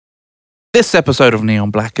This episode of Neon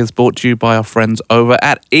Black is brought to you by our friends over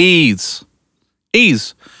at Ease.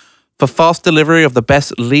 Ease, for fast delivery of the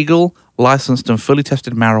best legal, licensed, and fully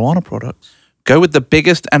tested marijuana products. Go with the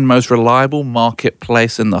biggest and most reliable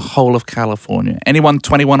marketplace in the whole of California. Anyone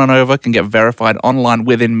 21 and over can get verified online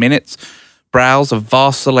within minutes. Browse a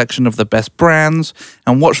vast selection of the best brands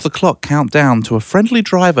and watch the clock count down to a friendly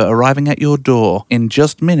driver arriving at your door in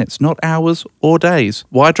just minutes, not hours or days.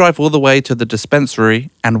 Why drive all the way to the dispensary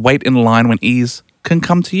and wait in line when Ease can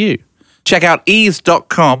come to you? Check out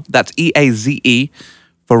ease.com, that's EAZE,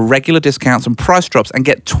 for regular discounts and price drops, and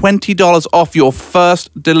get $20 off your first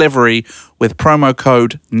delivery with promo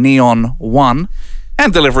code NEON1.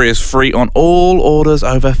 And delivery is free on all orders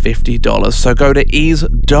over $50. So go to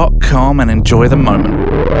ease.com and enjoy the moment.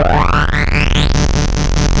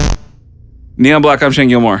 Neon Black, I'm Shane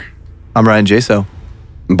Gilmore. I'm Ryan Jaso.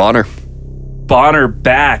 Bonner. Bonner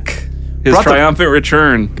back. His triumphant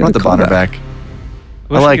return. Brought the Bonner back.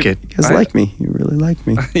 I like it. You guys like me. You really like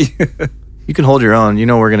me. You can hold your own. You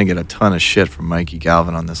know we're going to get a ton of shit from Mikey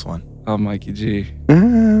Galvin on this one. Oh, Mikey G.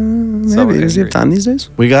 Maybe. Does he have time these days?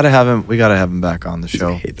 We got to have him back on the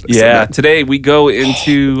show. Yeah, today we go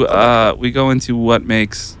into what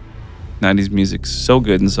makes 90s music so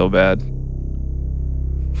good and so bad.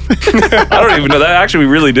 I don't even know that. Actually,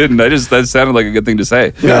 we really didn't. That sounded like a good thing to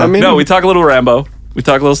say. Yeah, no, we talk a little Rambo. We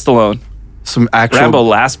talk a little Stallone. Some actual Rambo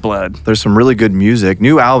Last Blood. There's some really good music.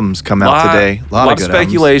 New albums come out today. A lot of good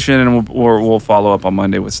speculation, albums. And we'll follow up on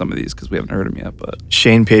Monday with some of these because we haven't heard them yet. But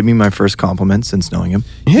Shane paid me my first compliment since knowing him.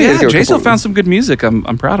 Yeah, Jason found some good music.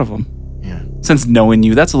 I'm proud of him. Yeah. Since knowing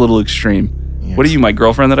you, that's a little extreme. Yes. What are you, my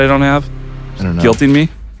girlfriend that I don't have? I don't know. Guilting me?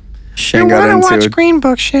 Shane got into it. Green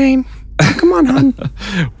Book, Shane. Come on, hon.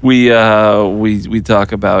 We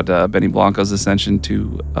talk about Benny Blanco's ascension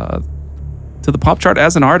to the pop chart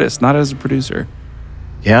as an artist, not as a producer.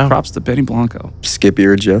 Yeah. Props to Benny Blanco. Skippy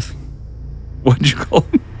or Jeff? What'd you call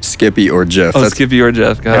him? Skippy or Jeff. Oh, Skippy or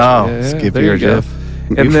Jeff. Gotcha. Oh, Skippy or Jeff.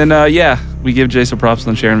 And then, we give Jason props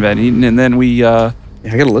on Sharon Van Eaton. And then I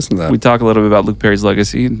got to listen to that. We talk a little bit about Luke Perry's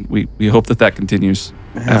legacy, and we hope that continues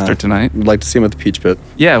after tonight. I'd like to see him at the Peach Pit.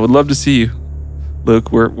 Yeah, would love to see you,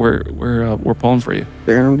 Luke. We're pulling for you.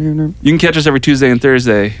 You can catch us every Tuesday and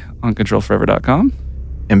Thursday on ControlForever.com.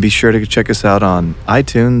 And be sure to check us out on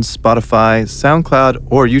iTunes, Spotify, SoundCloud,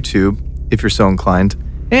 or YouTube if you're so inclined.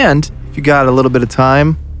 And if you got a little bit of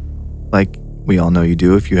time, like we all know you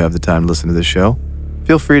do if you have the time to listen to this show,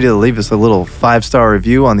 feel free to leave us a little 5-star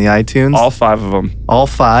review on the iTunes. All 5 of them. All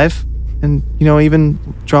 5. And, even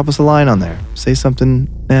drop us a line on there. Say something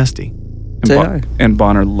nasty. And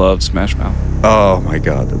Bonner loves Smash Mouth. Oh my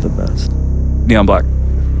God, they're the best. Neon Black.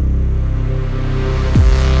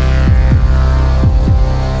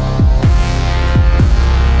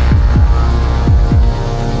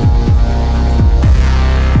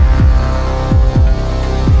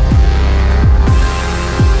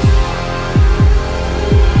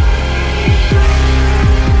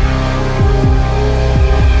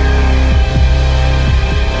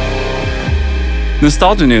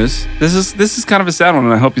 Nostalgia news. This is kind of a sad one,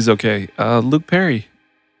 and I hope he's okay. Luke Perry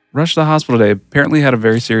rushed to the hospital today. Apparently had a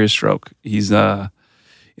very serious stroke. He's in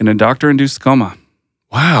a doctor-induced coma.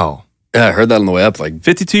 Wow. Yeah, I heard that on the way up.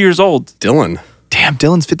 52 years old. Dylan. Damn,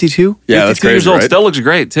 Dylan's 52? Yeah, that's 52 crazy, years old. right? Still looks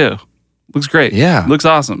great, too. Looks great. Yeah. Looks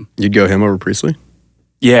awesome. You'd go him over Priestley?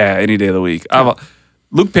 Yeah, any day of the week.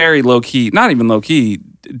 Luke Perry, low-key, not even low-key,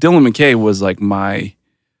 Dylan McKay was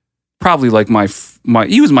probably my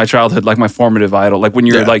he was my childhood, my formative idol. When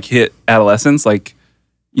you're hit adolescence,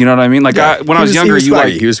 you know what I mean? When I was younger,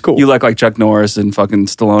 he was cool. You like Chuck Norris and fucking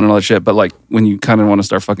Stallone and all that shit. But when you kind of want to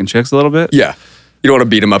start fucking chicks a little bit, Yeah. You don't want to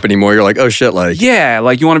beat him up anymore. You're like, oh shit, yeah,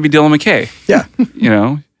 you want to be Dylan McKay. Yeah. You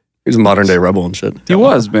know, He was a modern day rebel and shit. he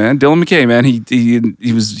was, man. Dylan McKay, man.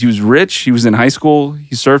 He was rich. He was in high school.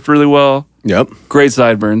 He surfed really well. Yep. Great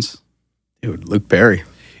sideburns. Dude, Luke Perry.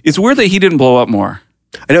 It's weird that he didn't blow up more.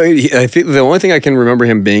 I know. I think the only thing I can remember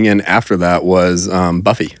him being in after that was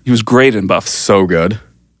Buffy. He was great in Buff. So good.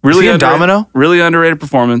 Really in Domino? Really underrated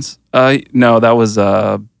performance. No, that was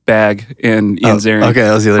Bag and Ian Ziering. Okay,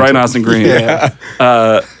 that was the other Brian two. Austin Green. Yeah.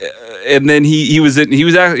 And then he was in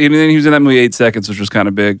that movie 8 Seconds, which was kind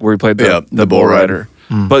of big, where he played the bull rider.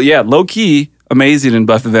 But yeah, low key amazing in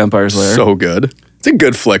Buffy the Vampire Slayer. So good. It's a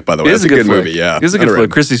good flick, by the way. It's a good movie. Yeah, it's a good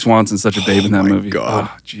flick. Christy Swanson's such a babe in that movie. God.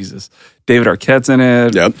 Oh Jesus. David Arquette's in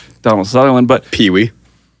it. Yep. Donald Sutherland, but Pee-wee.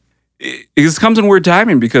 it comes in weird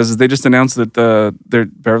timing because they just announced that their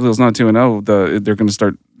Beverly Hills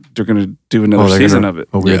 90210. They're going to do another season of it.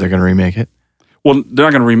 Oh, weird. They're going to remake it. Well, they're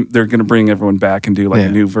not gonna. They're gonna bring everyone back and do like a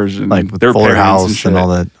new version, like with their Fuller parents House shit. and all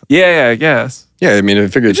that. Yeah, I guess. Yeah, I mean, I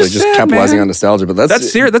figured it's like just sad, capitalizing man. on nostalgia, but that's a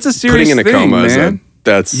serious putting in a thing, coma. man.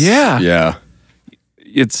 That's yeah.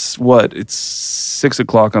 It's what? It's 6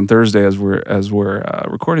 o'clock on Thursday as we're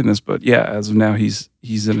recording this. But yeah, as of now, he's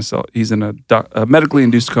in a medically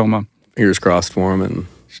induced coma. Fingers crossed for him.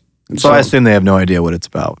 And So I assume they have no idea what it's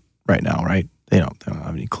about right now, right? They don't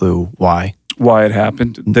have any clue why. Why it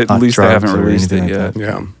happened? At Not least they drugs haven't or released it anything yet. like that.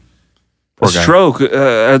 yeah. Poor A guy. stroke.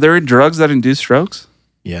 Are there drugs that induce strokes?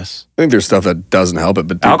 Yes. I think there's stuff that doesn't help it,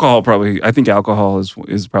 but dude, Alcohol probably. I think alcohol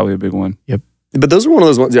is probably a big one. But those are one of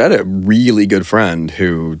those ones. I had a really good friend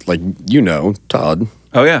who, like, Todd.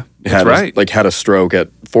 Oh yeah, that's right. Had a stroke at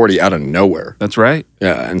 40 out of nowhere. That's right.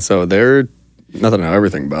 Yeah, and so they're not that I know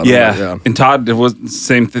everything about them. Yeah. but yeah. And Todd, it was the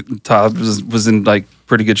same thing. Todd was in like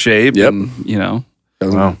pretty good shape. Yep. And,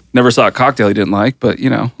 Wow. never saw a cocktail he didn't like, but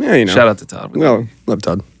Yeah, shout out to Todd. No, love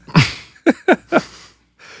Todd.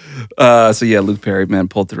 So yeah, Luke Perry, man,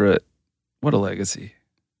 pulled through it. What a legacy.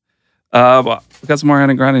 Well, we got some more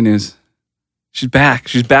Ariana Grande news. She's back.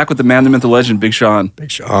 She's back with the man, the myth, the legend, Big Sean. Big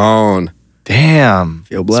Sean. Damn.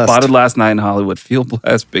 Feel blessed. Spotted last night in Hollywood. Feel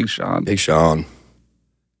blessed, Big Sean. Big Sean.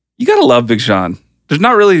 You gotta love Big Sean. There's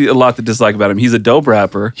not really a lot to dislike about him. He's a dope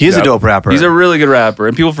rapper. He is a dope rapper. He's a really good rapper,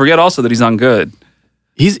 and people forget also that he's on good.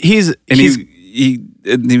 He's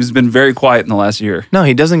been very quiet in the last year. No,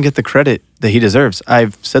 he doesn't get the credit that he deserves.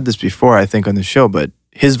 I've said this before, I think, on the show, but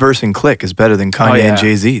his verse in Click is better than Kanye and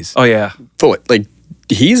Jay-Z's. Oh yeah, Fully. Like,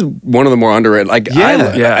 he's one of the more underrated. Like, I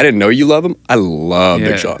didn't know you love him. I love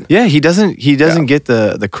Big Sean. Yeah, he doesn't get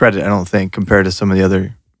the credit, I don't think, compared to some of the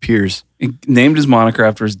other peers. he named his moniker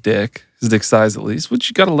after his dick size at least, which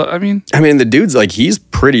you gotta love. I mean, the dude's like, he's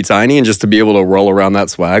pretty tiny, and just to be able to roll around that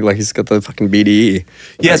swag, like, he's got the fucking BDE.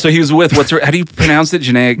 yeah. So he was with how do you pronounce it?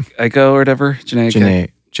 Janae Aiko or whatever. Janae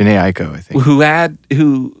Aiko, I think.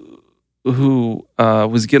 Who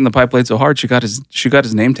was getting the pipe played so hard she got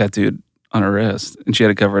his name tattooed on her wrist, and she had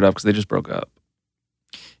to cover it up because they just broke up.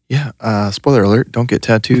 Yeah, spoiler alert, don't get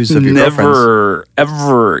tattoos of your girlfriends. Never,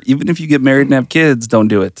 ever, even if you get married and have kids, don't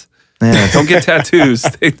do it. Yeah. Don't get tattoos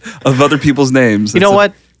of other people's names. You know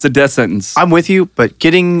what? It's a death sentence. I'm with you, but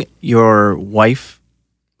getting your wife's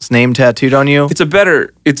name tattooed on you... It's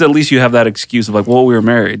at least you have that excuse of like, well, we were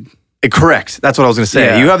married. Correct. That's what I was going to say.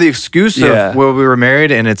 Yeah. You have the excuse of well, we were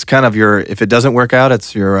married, and it's kind of if it doesn't work out,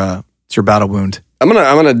 it's your battle wound. I'm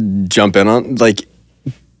gonna jump in on, like,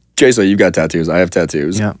 Jason, you've got tattoos. I have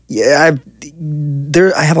tattoos. Yeah. Yeah,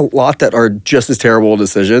 I have a lot that are just as terrible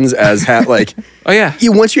decisions as like. Oh yeah.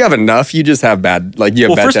 Once you have enough, you just have bad. Like, you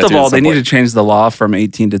have bad First tattoos of all, at some they need to point. change the law from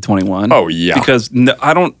 18 to 21. Oh yeah. Because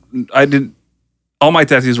all my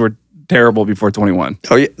tattoos were terrible before 21.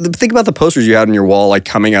 Oh yeah. Think about the posters you had on your wall, like,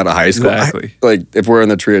 coming out of high school. Exactly. Like, if we're in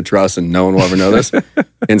the Tree of Trust and no one will ever know this,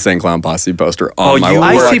 Insane Clown Posse poster on my wall.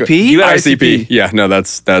 ICP? You had ICP. Yeah. No,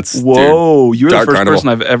 that's. Whoa, dude, you're the Dark first Carnival. person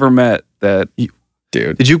I've ever met that.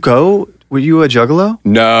 Dude. Did you go? Were you a juggalo?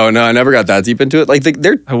 No, I never got that deep into it. Like,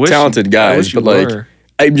 they're talented I guys, wish you but like, were.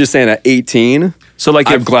 I'm just saying, at 18. So like,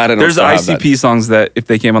 I'm glad I don't there's still have that. ICP songs that if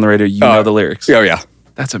they came on the radio, you know the lyrics. Oh yeah.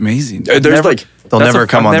 That's amazing. There's Never- like. They'll That's never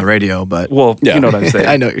come on never- the radio, but Well, Yeah. you know what I'm saying.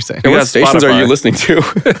 I know what you're saying. We What got stations are you Spotify. listening to?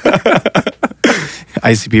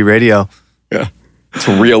 ICP radio. Yeah. It's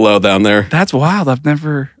real low down there. That's wild. I'd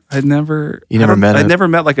never You never met I'd a- never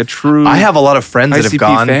met like a true. I have a lot of friends that have ICP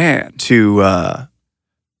gone fan. to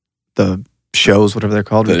the shows, whatever they're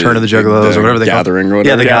called, The- Return of the Juggalos, the or whatever they Gathering or call it. whatever.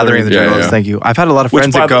 Yeah, the Gathering of the Yeah, Juggalos. yeah. Thank you. I've had a lot of Which,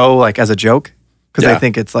 friends by that the- go like as a joke because Yeah. they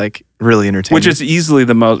think it's like really entertaining. Which is easily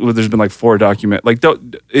the most. Well, there's been like 4 document. Like,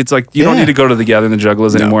 it's like you don't Yeah. need to go to the Gathering of the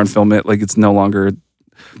Juggalos No. anymore and film it. Like, it's no longer.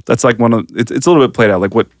 That's like one of. It's a little bit played out.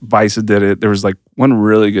 Like what Vice did it. There was like one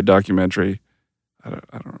really good documentary. I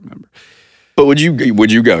don't remember. But would you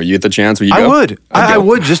go? You get the chance? Would you go? I would. I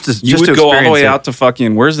would just to You just would to go all the experience way it. out to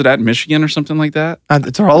fucking. Where's it at? Michigan or something like that.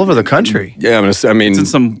 It's all over the country. Yeah, I mean, It's in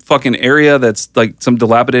some fucking area that's like some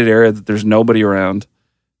dilapidated area that there's nobody around.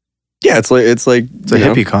 yeah, it's like It's a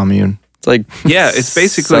hippie commune. It's like Yeah, it's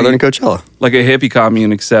basically Southern Coachella. like a hippie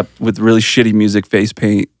commune, except with really shitty music, face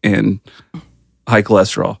paint, and high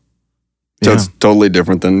cholesterol. So Yeah. it's totally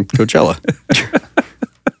different than Coachella,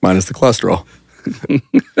 minus the cholesterol.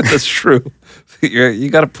 That's true. You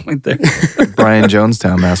got a point there. Brian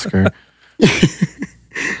Jonestown Massacre.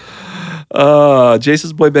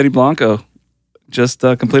 Jason's boy Benny Blanco just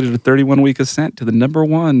completed a 31-week ascent to the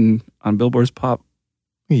 #1 on Billboard's Pop.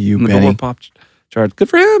 You, on the Benny. Billboard Pop chart. Good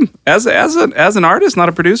for him. As an artist, not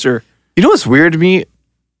a producer. You know what's weird to me?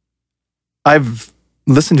 I've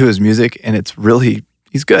listened to his music and it's really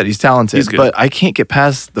He's good. He's talented. He's good. But I can't get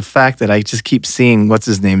past the fact that I just keep seeing what's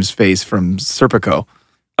his name's face from Serpico.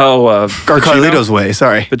 Oh, Carlito's Way.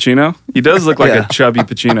 Sorry. Pacino? He does look like a chubby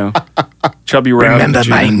Pacino. Chubby round Remember Pacino.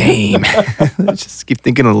 my name. I just keep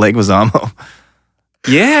thinking of Leguizamo.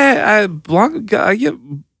 Yeah,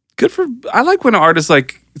 good for. I like when artists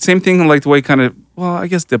like same thing, like the way kind of. Well, I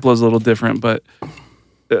guess Diplo's a little different, but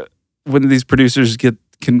when these producers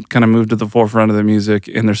can kind of move to the forefront of the music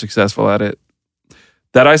and they're successful at it.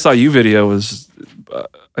 That I Saw You video was.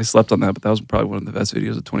 I slept on that, but that was probably one of the best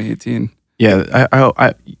videos of 2018. Yeah,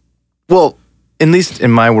 well, at least in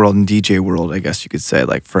my world, in DJ world, I guess you could say,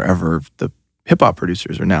 like forever, the hip hop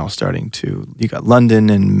producers are now starting to. You got London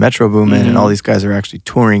and Metro Boomin, and all these guys are actually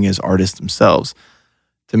touring as artists themselves.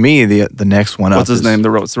 To me, the next one up. What's his name?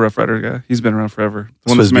 What's the Rough Rider guy? He's been around forever.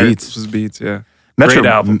 Swizz Beats, yeah. Metro,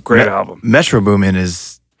 Great album. Metro Boomin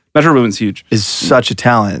is huge. Is such a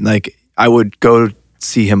talent. Like I would go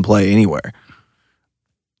see him play anywhere.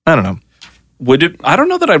 I don't know. I don't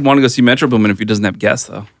know that I'd want to go see Metro Boomin if he doesn't have guests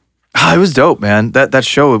though. It was dope, man. That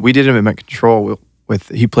show we did him at Met Control with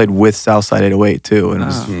he played with Southside 808 too, and it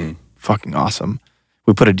was fucking awesome.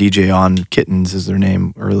 We put a DJ on, Kittens is their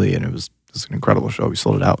name, early, and it was an incredible show. We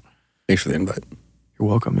sold it out. Thanks for the invite. You're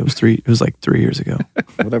welcome. It was like 3 years ago.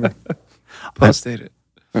 Whatever. Post-date it.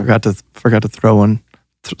 Forgot to throw one.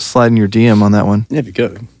 Slide in your DM on that one. Yeah, if you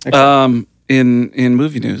could. In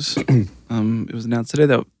movie news, it was announced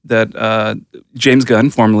today that James Gunn,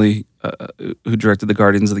 formerly who directed the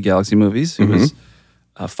Guardians of the Galaxy movies, who was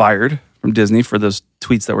fired from Disney for those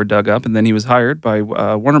tweets that were dug up, and then he was hired by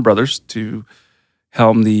Warner Brothers to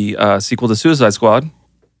helm the sequel to Suicide Squad.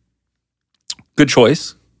 Good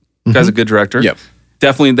choice. Guy's a good director. Yep.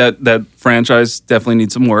 Definitely that franchise definitely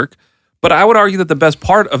needs some work. But I would argue that the best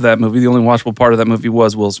part of that movie, the only watchable part of that movie,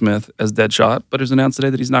 was Will Smith as Deadshot. But it was announced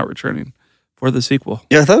today that he's not returning for the sequel.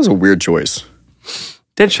 Yeah, I thought it was a weird choice.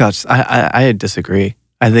 Deadshot's. I disagree.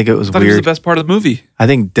 I think it was I thought weird. He was the best part of the movie. I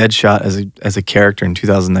think Deadshot as a character in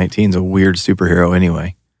 2019 is a weird superhero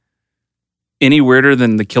anyway. Any weirder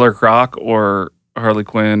than the Killer Croc or Harley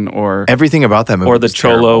Quinn or everything about that movie, or the was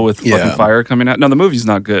Cholo terrible. with fucking fire coming out. No, the movie's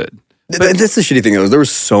not good. That's the shitty thing though. There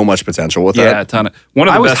was so much potential with that. Yeah, a ton of one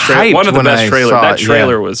of the best trailers. That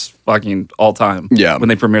trailer was fucking all time. Yeah, when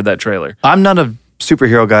they premiered that trailer. I'm not a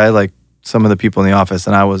superhero guy like some of the people in the office,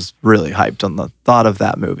 and I was really hyped on the thought of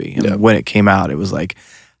that movie. And when it came out, it was like,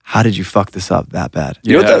 how did you fuck this up that bad?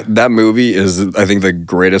 You know what that movie is, I think, the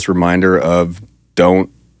greatest reminder of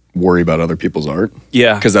don't worry about other people's art.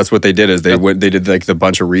 Yeah. Because that's what they did is they did like the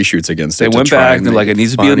bunch of reshoots against it. They went back and like it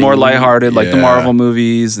needs to be more lighthearted like the Marvel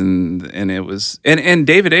movies and it was and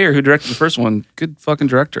David Ayer, who directed the first one, good fucking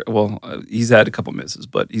director. Well, he's had a couple misses,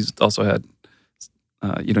 but he's also had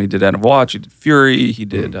he did End of Watch, he did Fury, he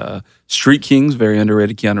did Street Kings, very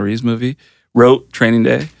underrated Keanu Reeves movie, wrote Training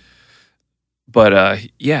Day. But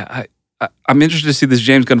I'm interested to see this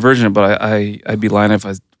James Gunn version, but I'd be lying if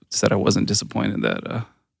I said I wasn't disappointed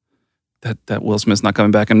that Will Smith's not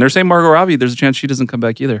coming back. And they're saying Margot Robbie, there's a chance she doesn't come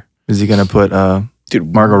back either. Is he going to put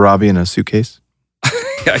Margot Robbie in a suitcase?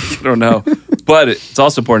 I don't know. But it's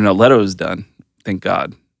also important that Leto is done. Thank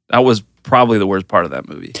God. That was probably the worst part of that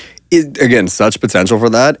movie. Again, such potential for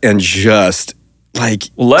that. And just like...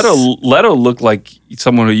 Leto looked like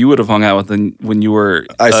someone who you would have hung out with when you were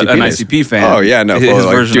an ICP fan. Oh, yeah. No,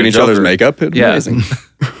 like doing each other's makeup. Amazing.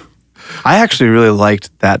 I actually really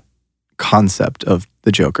liked that concept of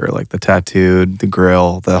the Joker, like the tattooed, the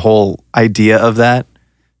grill, the whole idea of that.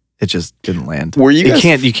 It just didn't land. You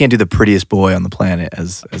can't do the prettiest boy on the planet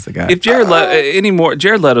as the guy. If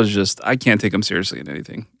Jared Leto's just, I can't take him seriously in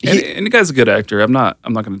anything. And the guy's a good actor. I'm not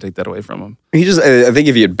going to take that away from him. I think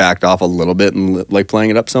if he had backed off a little bit and like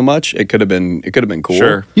playing it up so much, it could have been cool.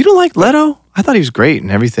 Sure. You don't like Leto? I thought he was great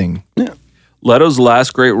and everything. Yeah. Leto's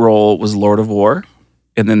last great role was Lord of War,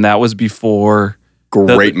 and then that was before.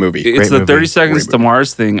 Great movie. It's the 30 Seconds to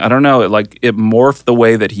Mars thing. I don't know. It morphed the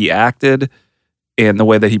way that he acted and the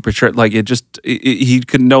way that he portrayed. Like he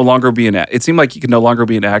could no longer be it seemed like he could no longer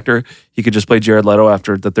be an actor. He could just play Jared Leto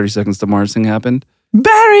after the 30 Seconds to Mars thing happened.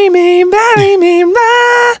 Bury me,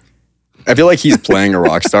 I feel like he's playing a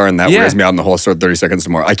rock star, and that wears me out in the whole story. 30 Seconds to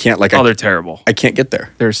Mars. I can't they're terrible. I can't get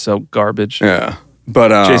there. They're so garbage. Yeah. But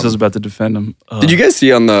Jason's about to defend him. Did you guys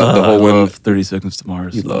see on the whole I love 30 Seconds to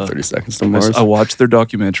Mars? You love 30 Seconds to Mars? I watched their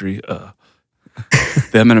documentary.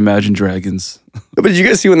 Them and Imagine Dragons. But did you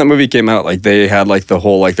guys see when that movie came out? Like they had like the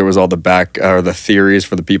whole there was all the back or the theories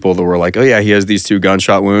for the people that were like, oh yeah, he has these 2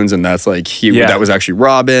 gunshot wounds, and that's like that was actually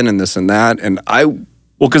Robin and this and that. And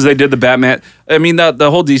because they did the Batman. I mean, the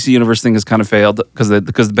whole DC universe thing has kind of failed because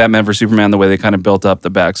the Batman vs Superman, the way they kind of built up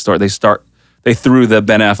the backstory. they threw the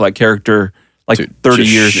Ben Affleck character like 30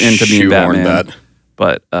 years into being Batman. That.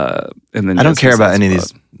 But and then I don't care about any of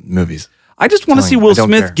these movies. I just want to see Will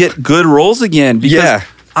Smith get good roles again because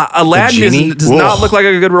Aladdin does not look like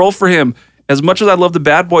a good role for him. As much as I love the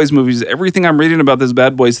Bad Boys movies, everything I'm reading about this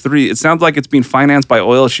Bad Boys 3, it sounds like it's being financed by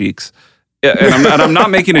oil sheiks. And I'm not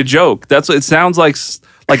making a joke. That's what it sounds like.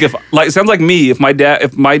 It sounds like me. If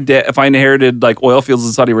I inherited like oil fields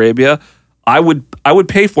in Saudi Arabia, I would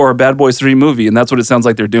pay for a Bad Boys 3 movie, and that's what it sounds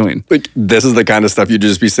like they're doing. Like this is the kind of stuff you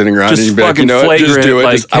just be sitting around just and you'd be like, fucking flagrant, just do it.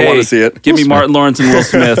 Like, I want to see it. Give me Martin Lawrence and Will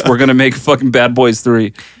Smith. We're gonna make fucking Bad Boys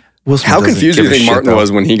 3. How confused do you think Martin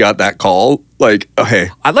was when he got that call? Like, oh hey,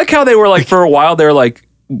 I like how they were like for a while. They were like,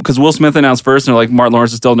 because Will Smith announced first, and they're like, Martin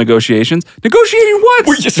Lawrence is still negotiations. Negotiating what?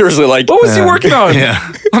 We're just seriously like, what was he working on?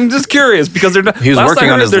 I'm just curious because they're not. He was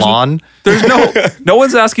working on his lawn. There's no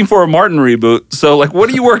one's asking for a Martin reboot. So like,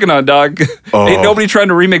 what are you working on, dog? Ain't nobody trying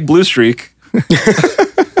to remake Blue Streak.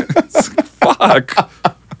 Fuck.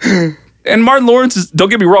 And Martin Lawrence is, don't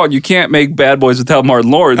get me wrong, you can't make Bad Boys without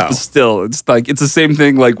Martin Lawrence, but still, it's like, it's the same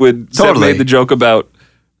thing like when Seth made the joke about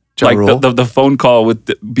like the phone call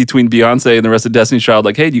between Beyonce and the rest of Destiny's Child,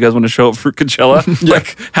 like, hey, do you guys want to show up for Coachella?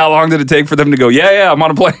 Like, how long did it take for them to go, yeah, I'm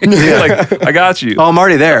on a plane. Like, I got you. Oh, I'm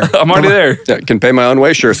already there. I'm already there. Yeah, can pay my own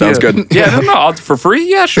way, sure, sounds good. Yeah, no, for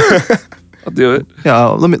free? Yeah, sure. I'll do it. Yeah,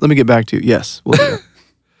 let me get back to you. Yes, we'll do it.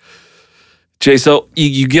 Jay, so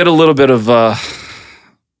you get a little bit of, I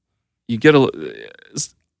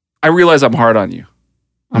realize I'm hard on you.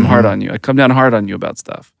 I'm hard on you. I come down hard on you about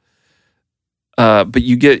stuff. But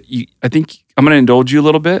I think I'm going to indulge you a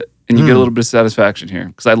little bit, and you get a little bit of satisfaction here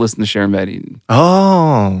because I listened to Sharon Betty.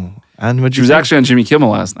 Oh, and what she was actually on Jimmy Kimmel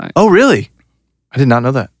last night. Oh, really? I did not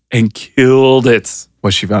know that. And killed it.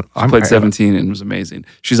 Was she found? She played 17 and was amazing.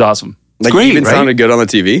 She's awesome. Like great, even right? sounded good on the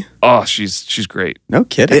TV. Oh, she's great. No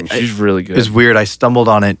kidding. She's really good. It's weird. I stumbled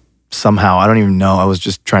on it somehow. I don't even know. I was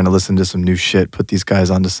just trying to listen to some new shit, put these guys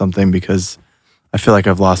onto something because I feel like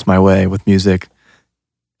I've lost my way with music.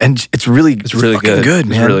 And it's really really fucking good,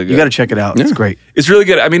 man. It's really good. You got to check it out. Yeah. It's great. It's really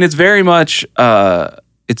good. I mean, it's very much, and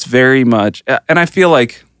I feel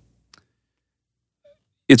like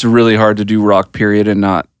it's really hard to do rock, period, and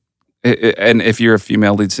not. And if you're a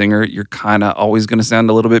female lead singer, you're kind of always going to sound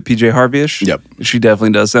a little bit PJ Harvey-ish. Yep. She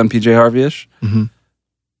definitely does sound PJ Harvey-ish. Mm-hmm.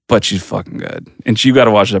 But she's fucking good. And you got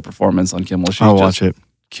to watch that performance on Kimmel. I'll watch it.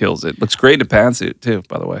 Kills it. Looks great in a pantsuit, too,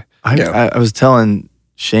 by the way. I was telling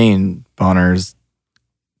Shane Bonner's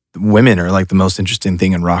women are like the most interesting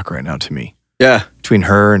thing in rock right now to me. Yeah. Between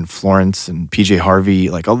her and Florence and PJ Harvey,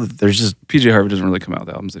 like there's just PJ Harvey doesn't really come out with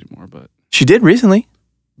albums anymore, but she did recently.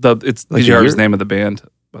 It's like PJ Harvey's name of the band,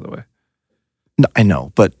 by the way. No, I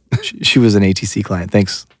know, but she was an ATC client.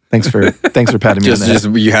 Thanks for patting me on that. Just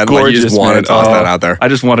you had Gorgeous, like you just wanted to toss that out there. I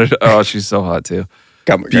just wanted. Oh, she's so hot too.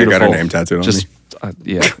 Got her name tattooed on me.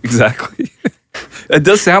 Yeah, exactly. It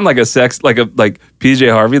does sound like like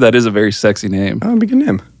PJ Harvey. That is a very sexy name. Oh, big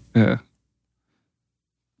name. Yeah.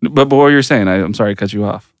 But what were you saying? I'm sorry, I cut you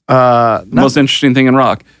off. Most interesting thing in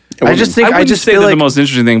rock. I just say they're the most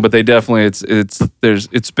interesting thing, but they definitely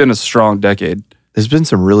it's been a strong decade. There's been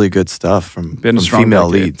some really good stuff from female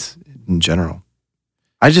leads in general.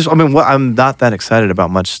 I'm not that excited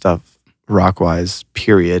about much stuff rock-wise,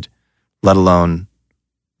 period, let alone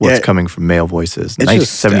what's coming from male voices.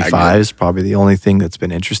 1975 is probably the only thing that's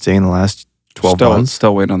been interesting in the last 12 months.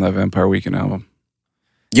 Still waiting on that Vampire Weekend album.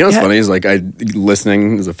 You know what's funny is like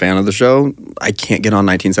listening as a fan of the show, I can't get on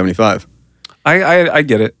 1975. I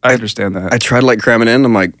get it. I understand that. I tried to like cram it in.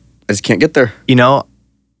 I'm like, I just can't get there. You know,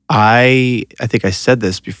 I think I said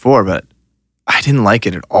this before, but I didn't like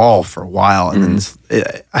it at all for a while. And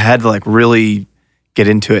then I had to like really get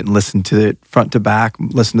into it and listen to it front to back,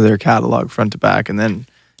 listen to their catalog front to back. And then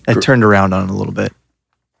I turned around on it a little bit.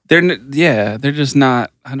 They're just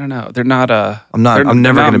not, I don't know. They're not I'm never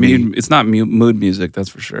going to be. It's not mood music, that's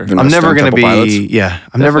for sure. I'm never going to be,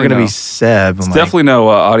 I'm never going to be Seb. It's definitely no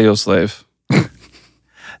Audio Slave.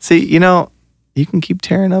 See, you know, you can keep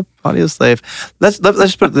tearing up Audio Slave. Let's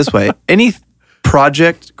just put it this way. Any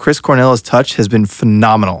project Chris Cornell has touched has been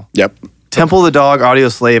phenomenal. Yep. Temple of the Dog, Audio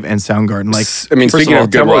Slave, and Soundgarden. Like, I mean, speaking of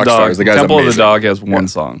good rock stars, the guy's Temple amazing. of the Dog has one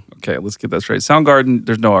song. Okay, let's get that straight. Soundgarden,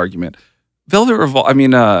 there's no argument. Velvet Revolver, I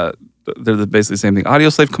mean, they're basically the same thing. Audio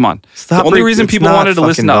Slave, come on. The only reason people wanted to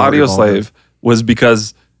listen to Audio Slave was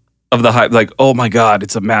because of the hype. Like, oh my God,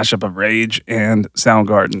 it's a mashup of Rage and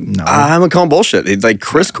Soundgarden. No. I'm calling bullshit. It's like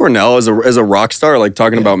Chris Cornell as a rock star, like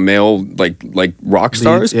talking about male like rock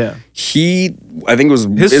stars. Yeah. He, I think was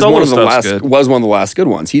His is solo one of the stuff's last good. was one of the last good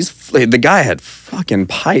ones. The guy had fucking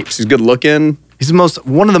pipes. He's good looking. He's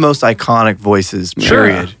one of the most iconic voices,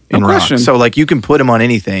 period, in rock. question. So like you can put him on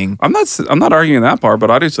anything. I'm not arguing that part, but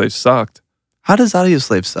Audioslave sucked. How does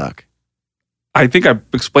Audioslave suck? I think I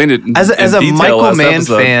explained it As a detail Michael last Mann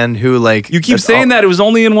episode. fan who like You keep saying that it was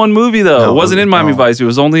only in one movie though. No, it wasn't in Miami no. Vice. It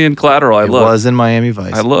was only in Collateral. I it looked. was in Miami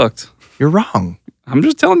Vice. I looked. You're wrong. I'm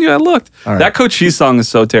just telling you, I looked. All right. That Cochise song is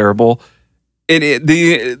so terrible.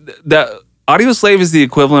 The Audioslave is the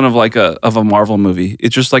equivalent of like a Marvel movie. It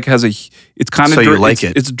just like has it's kind of So you like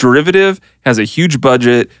it. It's derivative, has a huge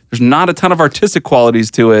budget. There's not a ton of artistic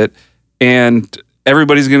qualities to it, and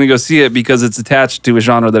everybody's going to go see it because it's attached to a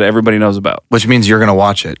genre that everybody knows about. Which means you're gonna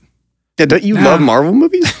watch it. Yeah, don't you love Marvel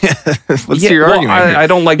movies? What's your argument? here? I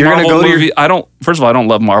don't like You're gonna Marvel go to movies. First of all, I don't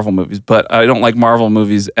love Marvel movies, but I don't like Marvel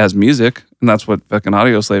movies as music, and that's what fucking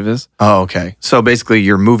Audioslave is. Oh, okay. So basically,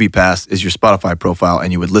 your movie pass is your Spotify profile,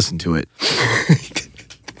 and you would listen to it.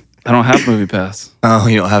 I don't have Movie Pass. Oh,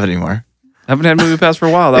 you don't have it anymore. I haven't had Movie Pass for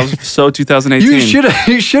a while. That was so 2018.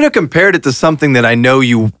 You should have compared it to something that I know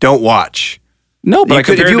you don't watch. No, but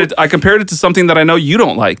You I compared it to something that I know you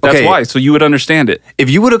don't like. That's Okay. why, so you would understand it. If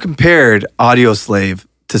you would have compared Audioslave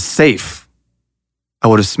to Safe, I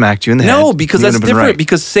would have smacked you in the head. No, because You that's wouldn't have been different. right.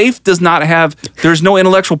 Because Safe does not have, there's no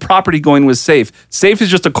intellectual property going with Safe. Safe is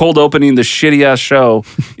just a cold opening, the shitty ass show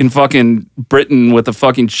in fucking Britain with a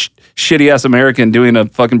fucking shitty ass American doing a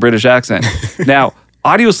fucking British accent. Now,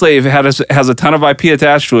 Audioslave has a ton of IP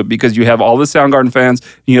attached to it because you have all the Soundgarden fans,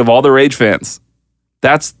 you have all the Rage fans.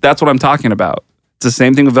 That's what I'm talking about. It's the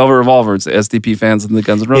same thing with Velvet Revolver. It's the SDP fans and the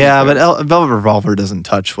Guns N' Roses. Yeah, fans. but Velvet Revolver doesn't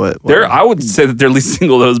touch what I would say that their lead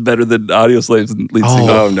single though is better than Audioslave's lead single.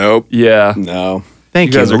 Oh, nope. Yeah. No.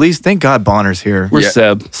 Thank You you. guys At least, thank God Bonner's here. We're Yeah.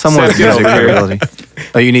 Seb. Someone with Seb, music get over here.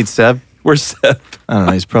 credibility. Oh, you need Seb? We're Seb. I don't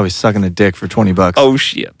know. He's probably sucking a dick for $20 Oh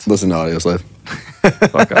shit. Listen to Audioslave.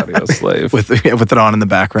 Fuck Audioslave. with it on in the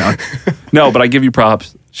background. No, but I give you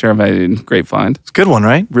props. Sharon Van, great find. It's a good one,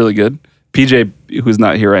 right? Really good. PJ, who's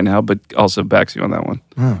not here right now, but also backs you on that one.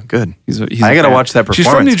 Oh, good. He's I got gotta watch that She's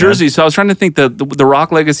from New performance, Jersey, so I was trying to think that the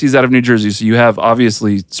rock legacies out of New Jersey. So you have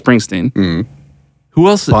obviously Springsteen. Who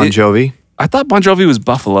else? Bon Jovi. I thought Bon Jovi was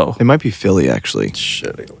Buffalo. It might be Philly, actually.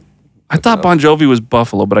 Shit. I thought Bon Jovi was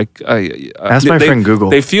Buffalo, but I Ask my friend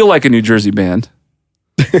Google. They feel like a New Jersey band.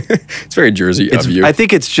 It's very Jersey of you. I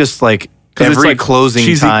think it's just like 'Cause it's every like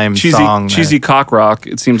closing time song. cheesy cock rock.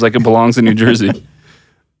 It seems like it belongs in New Jersey.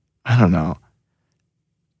 I don't know.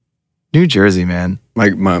 New Jersey, man. my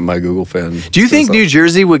Google fan. Do you think says New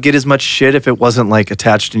Jersey would get as much shit if it wasn't like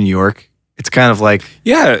attached to New York? It's kind of like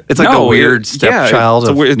Yeah, It's like the weird stepchild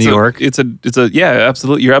of New York. It's a yeah,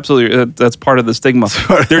 absolutely. You're absolutely that's part of the stigma.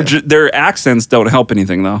 Their accents don't help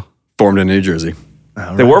anything though. formed in New Jersey.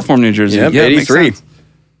 They were from New Jersey. Yeah, it makes 83. sense.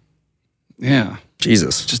 Yeah,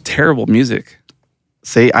 Jesus. just terrible music.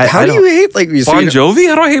 See, I How do don't- you hate like you Bon see? Jovi?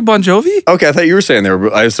 How do I hate Bon Jovi? Okay, I thought you were saying they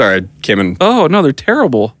were. I'm sorry, I came in. Oh no, they're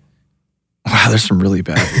terrible. Wow, there's some really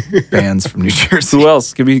bad bands from New Jersey. Who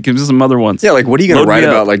else? Give me some other ones. Yeah, like what are you gonna Load me write up.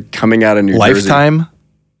 about? Like coming out of New Jersey? Lifetime.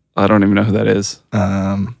 I don't even know who that is.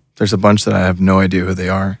 There's a bunch that I have no idea who they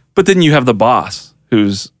are. But then you have the Boss,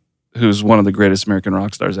 who's one of the greatest American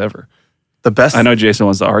rock stars ever. The best. I know Jason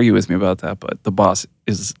wants to argue with me about that, but the Boss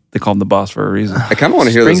they call him the Boss for a reason. I kind of want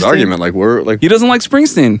to hear this Springsteen? argument. Like we're like He doesn't like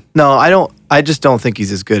Springsteen. No, I don't. I just don't think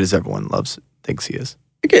he's as good as everyone thinks he is.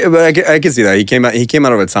 okay, but I can see that he came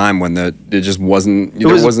out of a time when it just wasn't there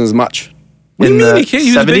wasn't as much. What do you In mean? the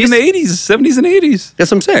He was big in the 80s, 70s, and 80s,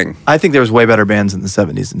 That's what I'm saying. I think there was way better bands in the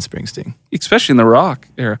 70s than Springsteen. especially in the rock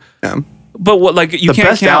era. Yeah. But what, like, you The can't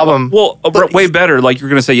best count, album- Well, way better. Like, you're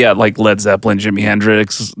gonna say, yeah, like Led Zeppelin, Jimi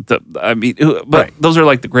Hendrix. But Right. those are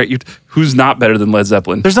like the great. Who's not better than Led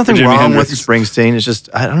Zeppelin? There's nothing Or Jimi wrong Hendrix? with Springsteen. It's just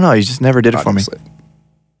I don't know. He just never did it for me. Obviously.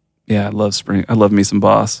 Yeah, I love Spring. I love me some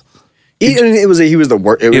Boss. He was the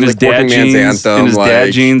work. It was In his like working dad man's jeans, anthem. in his like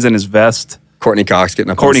dad jeans, and his vest. Courtney Cox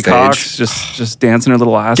getting up Courtney on stage. Cox just dancing her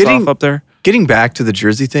little ass Getting- off up there. Getting back to the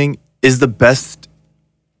Jersey thing, is the best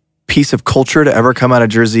piece of culture to ever come out of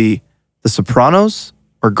Jersey The Sopranos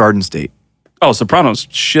or Garden State? Oh, Sopranos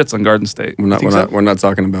shits on Garden State. We're not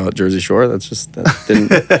talking about Jersey Shore. That didn't.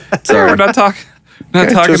 Sorry, Sorry, we're not talking. Not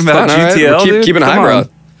Okay, talking just about fun, all right. GTL. We'll dude. keep an Come highbrow. on.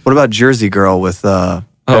 What about Jersey Girl with Ben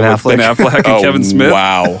Affleck? Ben Affleck and Kevin Smith.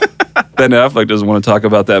 Wow. Ben Affleck doesn't want to talk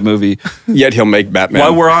about that movie. Yet he'll make Batman.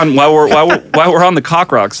 While we're on the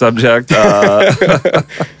cock rock subject, the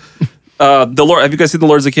Lord. Have you guys seen the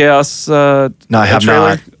Lords of Chaos? No, I have trailer?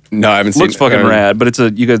 not. No, I haven't seen. Looks fucking rad, but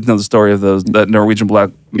you guys know the story of that Norwegian black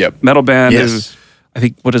Yep. metal band. Yes. I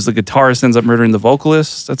think what is the guitarist ends up murdering the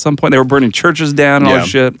vocalist at some point. They were burning churches down and all Yeah. that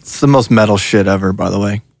shit. It's the most metal shit ever, by the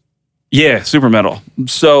way. Yeah, super metal.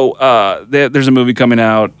 So there's a movie coming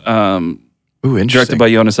out. Ooh, interesting. Directed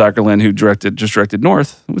by Jonas Åkerlund, who just directed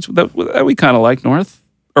North, which that we kind of like North.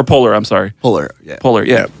 Or Polar, I'm sorry. Polar, yeah. Polar,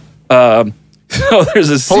 yeah. So there's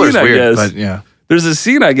a scene, Polar's I weird, guess. but yeah. There's a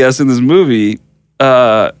scene, I guess, in this movie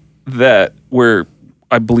that where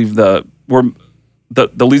I believe the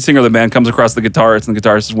lead singer of the band comes across the guitarist, and the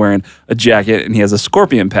guitarist is wearing a jacket, and he has a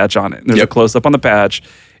scorpion patch on it. And there's a close-up on the patch,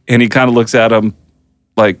 and he kind of looks at him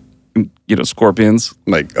like, scorpions.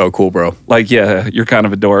 Like, oh, cool, bro. Like, yeah, you're kind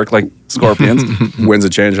of a dork, like scorpions. When's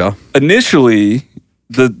it change, huh? Initially,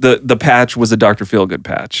 the patch was a Dr. Feelgood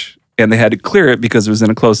patch, and they had to clear it because it was in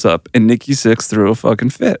a close-up, and Nikki Sixx threw a fucking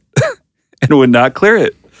fit and would not clear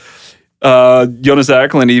it. Jonas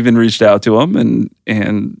Åkerlund even reached out to him and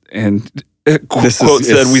This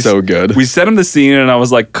is so good. We sent him the scene, and I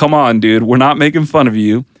was like, come on, dude, we're not making fun of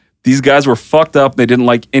you. These guys were fucked up. They didn't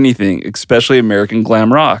like anything, especially American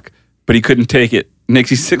glam rock. But he couldn't take it.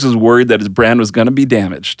 Nikki Sixx was worried that his brand was going to be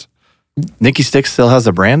damaged. Nikki Sixx still has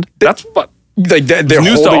a brand? That's what. Like they're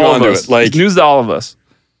news holding to all on of to us. it. Like, It's news to all of us.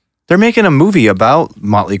 They're making a movie about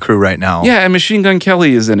Motley Crue right now. Yeah, and Machine Gun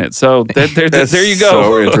Kelly is in it. So there you go.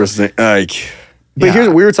 So interesting. But here's,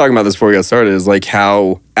 we were talking about this before we got started, is like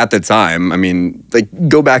how at the time, I mean, like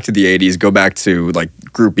go back to the 80s, go back to like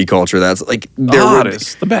groupie culture. That's like The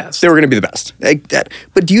hottest, the best. They were going to be the best. Like that.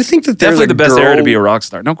 But do you think that there's Definitely a the best girl era to be a rock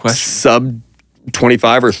star, no question. sub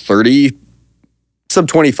 25 or 30, sub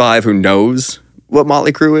 25 who knows what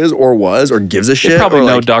Motley Crue is or was or gives a shit? They probably or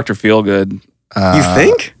know like, Dr. Feelgood. you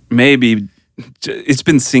think? Maybe. It's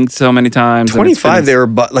been synced so many times. 25, they were,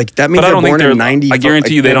 but like that means But I they're don't think born they're. in 90. I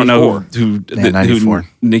guarantee you, they don't know 94. who 94.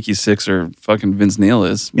 Nikki Sixx or fucking Vince Neil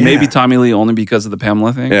is. Maybe Tommy Lee only because of the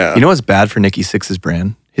Pamela thing. Yeah. You know what's bad for Nikki Sixx's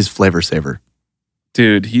brand? His flavor saver.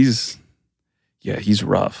 Dude, he's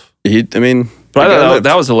rough. I mean, But I the guy thought lived.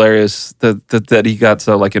 that was hilarious that he got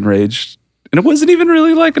so like enraged, and it wasn't even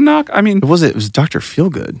really like a knock. I mean, It was Dr.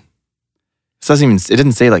 Feelgood. It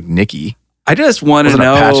didn't say like Nikki. I just It want to wasn't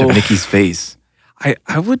know. a patch of Nikki's face.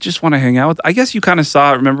 I would just want to hang out with. I guess you kind of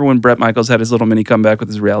saw it. Remember when Bret Michaels had his little mini comeback with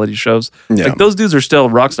his reality shows? Yeah. Like those dudes are still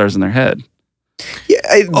rock stars in their head. Yeah,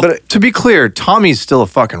 but To be clear, Tommy's still a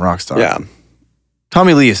fucking rock star. yeah.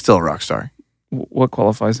 Tommy Lee is still a rock star. What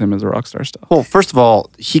qualifies him as a rock star stuff? Well, first of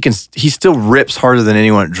all, he still rips harder than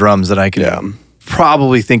anyone at drums that I can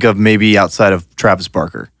probably think of, maybe outside of Travis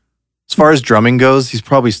Barker. As far as drumming goes, he's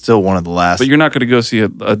probably still one of the last. But you're not going to go see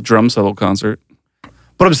a drum solo concert.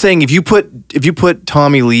 But I'm saying if you put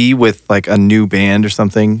Tommy Lee with like a new band or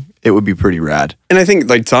something, it would be pretty rad. And I think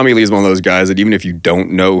like Tommy Lee is one of those guys that even if you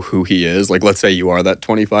don't know who he is, like let's say you are that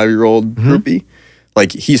 25-year-old groupie,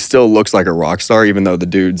 like he still looks like a rock star, even though the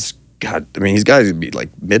dude's he's got to be like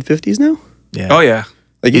mid-50s now. Yeah. Oh yeah,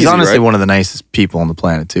 Like He's easy, honestly right? one of the nicest people on the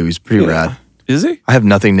planet too. He's pretty rad. is he? I have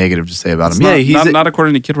nothing negative to say about him. Not, He's not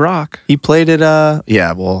according to Kid Rock. he played at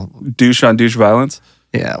Douche on douche violence.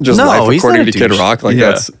 Just life he's according not a to Kid douche. Rock. Like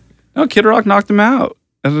Yeah. that's No, Kid Rock knocked him out.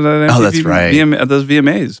 At that's right. At those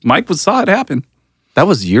VMAs, Mike saw it happen. That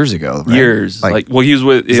was years ago. Right? Years, Like he was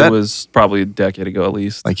with. It that- was probably a decade ago at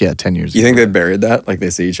least. 10 years you ago. think they buried that? Like they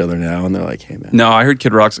see each other now and they're like, hey man. No, I heard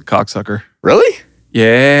Kid Rock's a cocksucker. Really?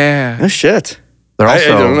 Yeah. No shit. They're I also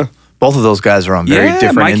don't know. both of those guys are on very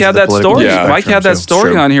different Mike ends had of the that political story. Yeah. Mike had that spectrum,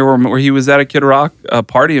 story Sure. on here where he was at a Kid Rock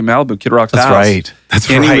party in Malibu, Kid Rock's That's house. right. That's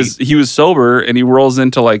and right. he was sober, and he rolls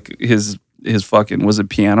into like his fucking, was it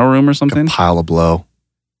piano room or something? Pile of blow.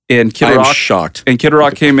 And Kid I am Rock shocked. and Kid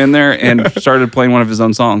Rock came in there and started playing one of his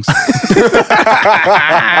own songs.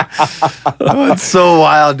 It's so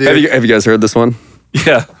wild, dude. Have you guys heard this one?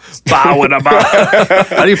 Yeah. Bow and a bow.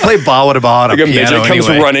 How do you play ba with a ba on a Like a midget piano comes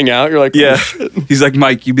anyway? running out. You're like, Yeah. oh, shit. He's like,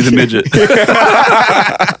 Mike, you be the midget.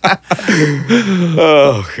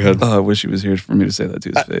 Oh, good. Oh, I wish he was here for me to say that to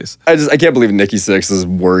his face. I can't believe Nikki Sixx is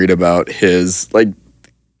worried about his, like,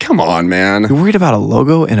 come on, man. You're worried about a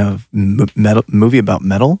logo in a movie about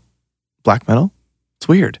metal? Black metal? It's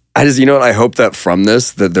weird. You know what? I hope that from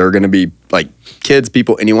this, that they're going to be like kids,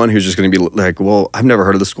 people, anyone who's just going to be like, well, I've never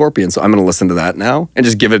heard of the Scorpions, so I'm going to listen to that now and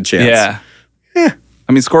just give it a chance. Yeah.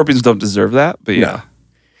 I mean, Scorpions don't deserve that, but yeah.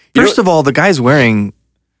 First of all, the guy's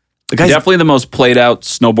Definitely the most played out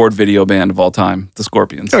snowboard video band of all time, the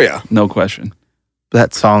Scorpions. Oh, yeah. No question.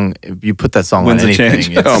 that song, if you put that song Winds on of anything,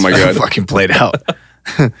 Change. it's Oh, my God. fucking played out.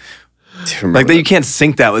 Remember Like that, you can't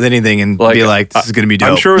sync that with anything and Like, be like, this is going to be dope.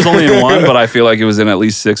 I'm sure it was only in one, but I feel like it was in at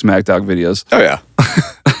least 6 Mac Dog videos. Oh, yeah.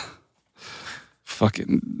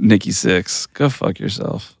 Fucking Nikki Sixx. Go fuck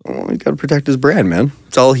yourself. Well, he's got to protect his brand, man.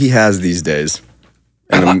 It's all he has these days.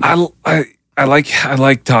 And I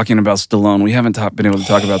like talking about Stallone. We haven't been able to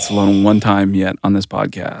talk about Stallone one time yet on this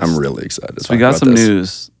podcast. I'm really excited. to So we talk got about some this.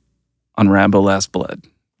 news on Rambo Last Blood.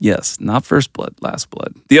 Yes, not First Blood, Last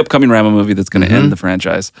Blood. The upcoming Rambo movie that's going to end the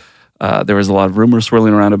franchise. There was a lot of rumors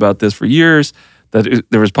swirling around about this for years, that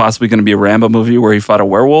there was possibly going to be a Rambo movie where he fought a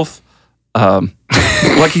werewolf.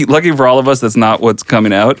 Lucky for all of us, that's not what's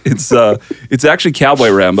coming out. It's actually Cowboy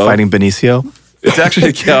Rambo. Fighting Benicio. It's actually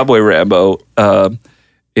a Cowboy Rambo. I'd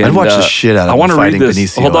watch the shit out of him fighting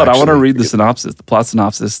Benicio. Hold on, I want to read the synopsis, the plot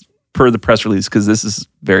synopsis per the press release, because this is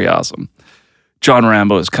very awesome. John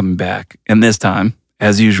Rambo is coming back, and this time,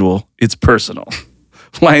 as usual, it's personal.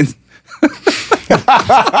 Lines.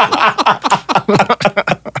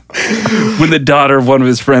 When the daughter of one of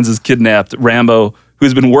his friends is kidnapped, Rambo,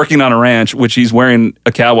 who's been working on a ranch, which he's wearing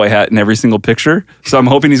a cowboy hat in every single picture. So I'm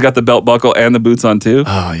hoping he's got the belt buckle and the boots on too.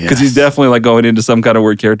 Oh, yeah. Because he's definitely like going into some kind of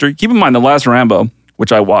weird character. Keep in mind, the last Rambo,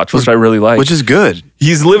 which I watched, which I really like. Which is good.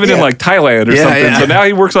 He's living in like Thailand or something. Yeah. So now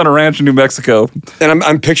he works on a ranch in New Mexico. And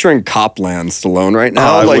I'm picturing Copland Stallone right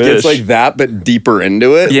now. Oh, like wish. it's like that, but deeper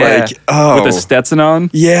into it. Yeah. Like, oh. With a Stetson on.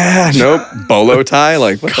 Yeah. Nope. Bolo tie.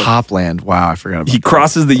 Like what Copland. Wow, I forgot about He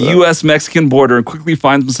crosses the U.S.-Mexican border and quickly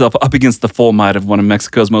finds himself up against the full might of one of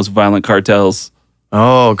Mexico's most violent cartels.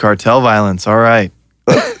 Oh, cartel violence. All right.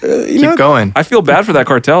 Keep going. I feel bad for that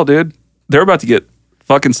cartel, dude. They're about to get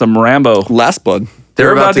fucking some Rambo. Last Blood.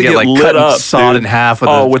 They're about to get like lit cut up, up, sawed dude. in half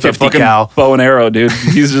with with a 50 a fucking cal. bow and arrow, dude.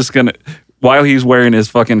 He's just gonna, while he's wearing his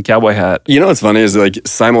fucking cowboy hat. You know what's funny is like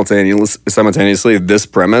simultaneously, this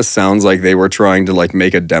premise sounds like they were trying to like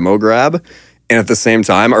make a demo grab, and at the same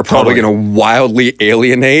time are probably going to wildly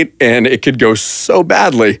alienate, and it could go so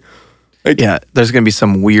badly. Like, Yeah, there's going to be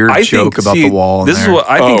some weird joke about the wall. This is there. what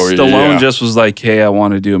I think. Oh, Stallone yeah. just was like, "Hey, I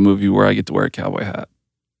want to do a movie where I get to wear a cowboy hat."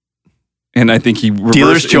 And I think he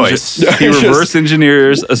Dealer's choice. He reverse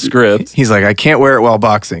engineers a script. He's like, I can't wear it while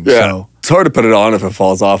boxing. yeah. So It's hard to put it on if it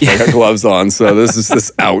falls off. Like I got gloves on, so this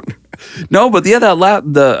is out. No, but yeah,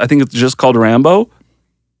 I think it's just called Rambo.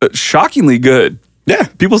 Shockingly good. Yeah.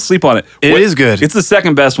 People sleep on it. It is good. It's the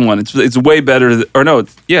second best one. It's way better. It's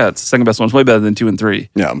the second best one. It's way better than 2 and 3.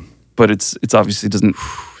 Yeah. But it's obviously doesn't.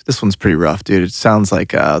 this one's pretty rough, dude. It sounds like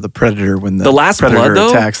the Predator when the Last Predator Blood though.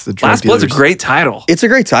 attacks the drug Last Blood's a dealers. great title. It's a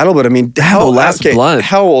great title, but I mean, Last Blood.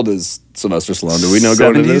 How old is Sylvester Stallone? Do we know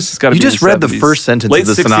going into 70s? this? It's gotta You be in just read the 70s. first sentence Late of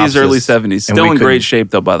the 60s, synopsis, early 70s. and Still we in great couldn't- shape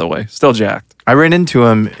though, by the way. Still jacked. I ran into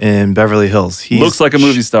him in Beverly Hills. He Looks like a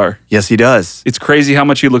movie star. Yes, he does. It's crazy how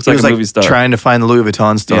much he looks He like was a movie star. trying to find the Louis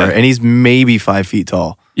Vuitton store, Yeah. and he's maybe 5 feet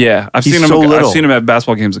tall. Yeah, I've He's seen him. so I've little. seen him at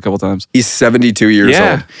basketball games a couple times. He's 72 years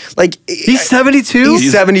Yeah. old. Like He's 72?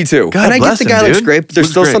 He's 72. God and I get bless the him, guy looks dude. great, but there's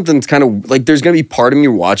Looks still great. something kind of like there's gonna be part of me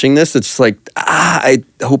watching this. It's just like I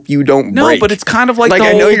hope you don't No, break. but it's kind of like the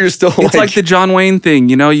I know old- you're still It's like the John Wayne thing.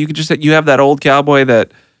 You know, you could you have that old cowboy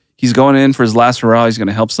that he's going in for his last hurrah. He's going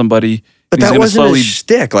to help somebody. but he's that gonna wasn't slowly his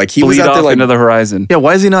shtick. Like he was bleed out there off like into the horizon. Yeah,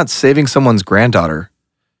 why is he not saving someone's granddaughter?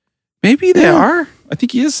 Maybe they are. I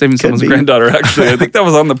think he is saving someone's be. granddaughter. Actually, I think that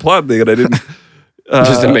was on the plot thing, and I didn't.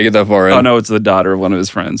 just didn't make it that far in. Oh no, it's the daughter of one of his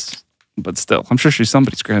friends. But still, I'm sure she's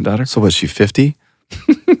somebody's granddaughter. So was she 50?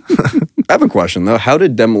 I have a question though. How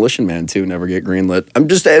did Demolition Man 2 never get greenlit? I'm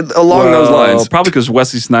just along those lines. Probably because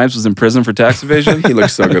Wesley Snipes was in prison for tax evasion. He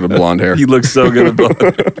looks so good with blonde hair. He looks so good at blonde.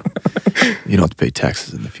 You don't have to pay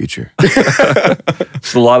taxes in the future.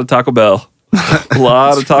 It's a lot of Taco Bell. A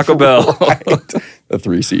lot of Taco Bell. The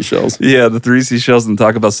 3 seashells. Yeah, the 3 seashells and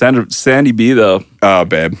Taco Bell. Sandy B though. Oh,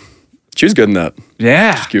 babe. She was good in that.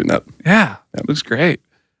 Yeah. Cute in that. Yeah. Looks great.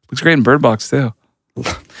 Looks great in Bird Box too.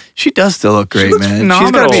 She does still look great, looks man. phenomenal.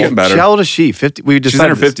 She's got to Getting better. How old is she? 50? We just She's in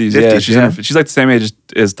her 50s. Yeah, she's like the same age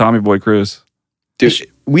as Tommy Boy Cruz. Dude,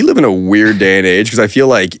 we live in a weird day and age because I feel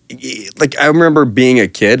like I remember being a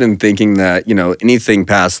kid and thinking that, you know, anything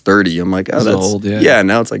past 30, I'm like, oh, Is that's old, yeah. Yeah,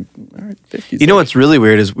 now it's like, all right, 50s. You know what's really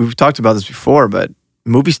weird is we've talked about this before, but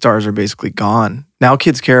movie stars are basically gone. Now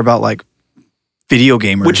kids care about like video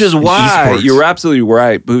gamers. Which is and why esports. you're absolutely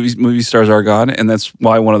right. Movie stars are gone, and that's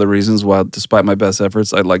why one of the reasons why, despite my best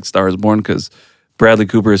efforts, I like Star is Born because Bradley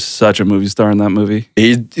Cooper is such a movie star in that movie.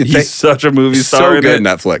 He's such a movie star. so good in it.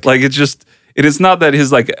 that flick. Like it's not that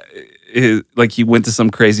his he went to some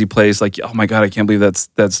crazy place. Like, oh my god, I can't believe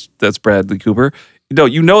that's Bradley Cooper. No,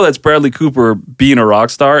 you know that's Bradley Cooper being a rock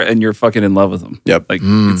star, and you're fucking in love with him. Yep. Like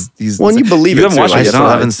he's. Well, and you believe it, haven't too. watched I it yet, still huh?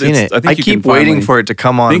 haven't seen it. think I you keep can waiting finally- for it to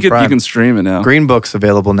come on I think you Prime. can stream it now. Green Book's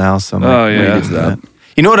available now, so I'm Oh, like, yeah. waiting for that.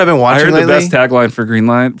 You know what I've been I watching heard lately? the best tagline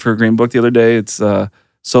for Green Book the other day. It's so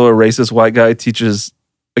a racist white guy teaches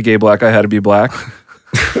a gay black guy how to be black.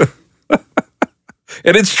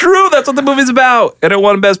 And it's true. That's what the movie's about. And it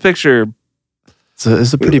won Best Picture.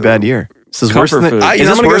 It's a pretty bad year. This is worse than Comfort the, food. is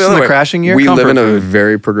this worse than the crashing year? We live in a food.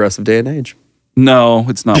 very progressive day and age. No,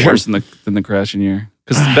 it's not worse than the crashing year.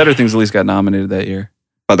 Because Better Things at least got nominated that year.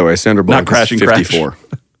 By the way, Sandra Bullock Crashing, is 54.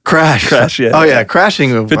 Crash. yeah. Oh, yeah.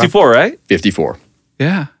 Crashing. 54, right? 54.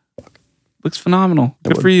 Yeah. Looks phenomenal.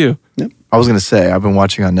 Good for you. I was going to say, I've been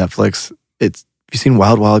watching on Netflix. Have you seen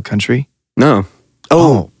Wild Wild Country? No.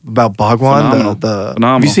 Oh, about Bhagwan.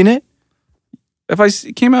 Phenomenal. Have you seen it?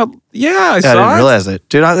 It came out, I I saw didn't it. realize it.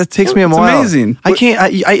 Dude, it takes me a It's while. amazing.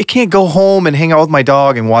 I can't go home and hang out with my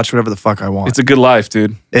dog and watch whatever the fuck I want. It's a good life,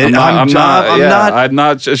 dude. I'm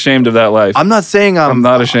not ashamed of that life. I'm not saying I'm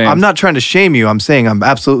not ashamed. I'm not trying to shame you. I'm saying I'm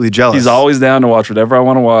absolutely jealous. He's always down to watch whatever I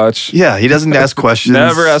want to watch. Yeah, he doesn't ask questions.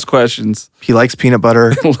 Never ask questions. He likes peanut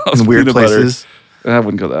butter Loves in weird peanut butter. places. I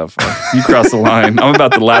wouldn't go that far. You crossed the line. I'm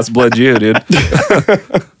about to last blood you, dude.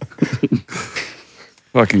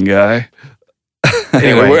 Fucking guy.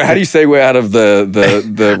 Anyway, how do you segue out of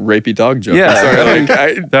the rapey dog joke? Yeah,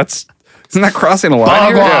 Sorry, isn't that crossing a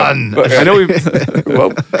line? Bhagwan. Here? I know we.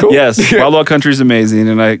 well, cool. Yes, Wild Wild Country is amazing,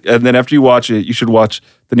 and then after you watch it, you should watch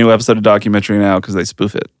the new episode of Documentary Now because they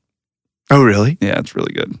spoof it. Oh, really? Yeah, it's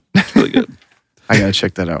really good. It's really good. I gotta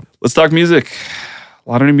check that out. Let's talk music. A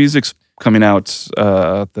lot of new music's coming out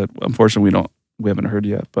that unfortunately we haven't heard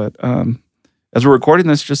yet. But as we're recording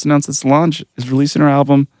this, just announced that Solange is releasing her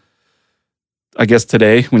album. I guess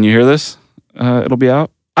today, when you hear this, it'll be out.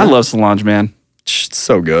 I love Solange, man. It's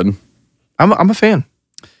so good. I'm a fan.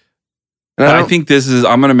 And I think this is.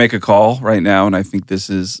 I'm going to make a call right now, and I think this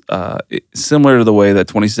is similar to the way that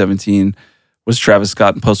 2017 was Travis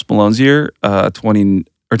Scott and Post Malone's year.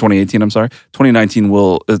 2018. I'm sorry.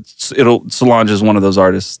 2019 Solange is one of those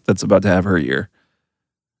artists that's about to have her year.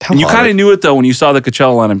 And you kind of knew it though when you saw the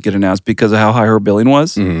Coachella lineup get announced because of how high her billing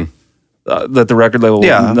was. Mhm. That the record label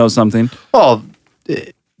knows something. Well,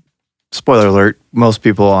 spoiler alert: most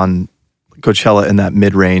people on Coachella in that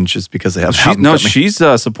mid range is because they have. She's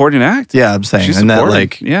a supporting act. Yeah, I'm saying She's in that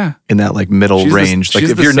supporting. in that middle range. Like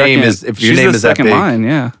if your name is that second big, line,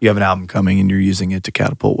 you have an album coming and you're using it to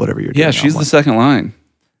catapult whatever you're doing. Yeah, she's the second line.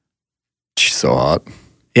 She's so hot.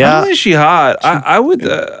 Yeah, Not only is she hot, I would.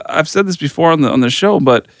 I've said this before on the show,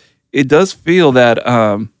 but it does feel that,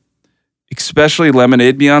 especially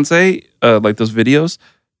Lemonade Beyonce, like those videos,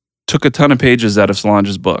 took a ton of pages out of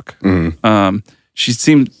Solange's book. Mm-hmm.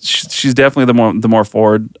 She's definitely the more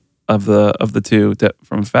forward of the two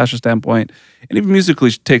from a fashion standpoint, and even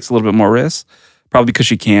musically, she takes a little bit more risks, probably because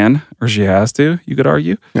she can or she has to. You could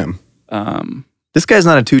argue. Yeah. This guy's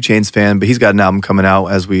not a 2 Chainz fan, but he's got an album coming out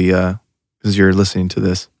as you're listening to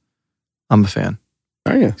this. I'm a fan.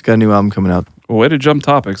 Oh yeah. He's got a new album coming out. Well, way to jump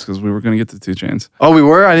topics because we were going to get to 2 Chainz. Oh, we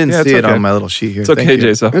were? I didn't Yeah, see it's it okay. on my little sheet here. It's okay, Thank you.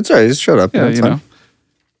 Jason. It's all right. Just shut up. Yeah, That's you fine. know.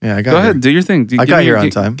 Yeah, I got Go here. ahead, do your thing. I got here on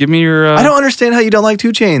time. Give me your. I don't understand how you don't like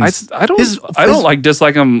 2 Chainz. I don't like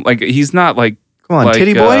dislike him. Like he's not like. Come on, like,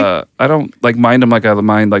 titty boy. I don't like mind him like I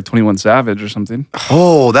mind like 21 Savage or something.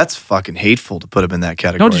 Oh, that's fucking hateful to put him in that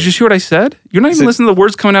category. No, did you see what I said? You're not even listening to the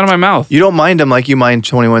words coming out of my mouth. You don't mind him like you mind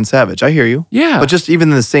 21 Savage. I hear you. Yeah. But just even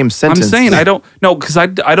in the same sentence. I'm saying I don't. No, because I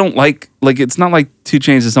don't like it's not like 2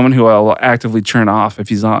 Chainz is someone who I'll actively turn off if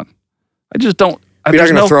he's on. I just don't. You're not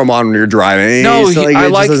going to throw him on when you're driving. No, So, I it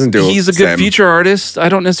just like. doesn't do He's a the good same. feature artist. I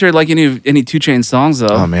don't necessarily like any 2 Chainz songs though.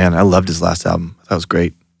 Oh, man. I loved his last album. That was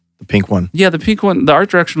great. The pink one. Yeah, the pink one, the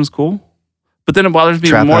art direction was cool. But then it bothers me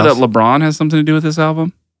Trap more House. that LeBron has something to do with this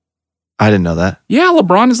album. I didn't know that. Yeah,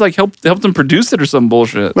 LeBron is like helped him produce it or some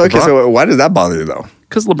bullshit. Well, okay, so why does that bother you though?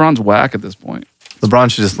 Because LeBron's whack at this point.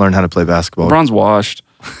 LeBron should just learn how to play basketball. LeBron's washed.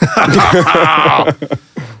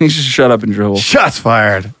 He should shut up and dribble. Shots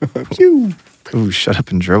fired. Ooh, shut up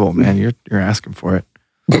and dribble, man. You're asking for it.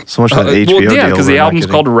 So much for that HBO deal. Yeah, because the we're not album's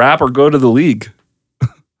getting. called Rap or Go to the League. Oh,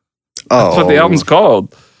 That's what the album's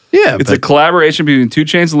called. Yeah, It's a collaboration between 2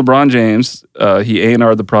 Chainz and LeBron James. He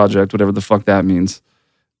A&R'd the project, whatever the fuck that means.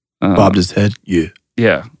 bobbed his head. Yeah.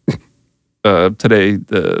 Yeah. Today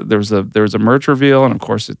there was a merch reveal, and of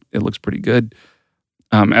course it looks pretty good.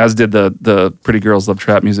 As did the Pretty Girls Love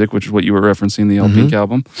Trap Music, which is what you were referencing, the El Pink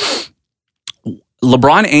album.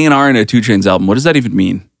 LeBron A&R in a 2 Chainz album. What does that even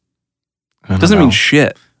mean? I don't Doesn't know. mean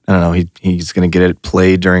shit. I don't know. He's going to get it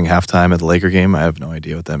played during halftime at the Laker game. I have no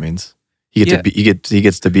idea what that means. He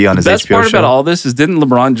gets to be on his Best HBO part show. about all this is didn't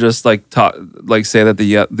LeBron just say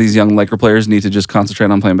that these young Laker players need to just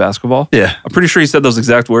concentrate on playing basketball? Yeah. I'm pretty sure he said those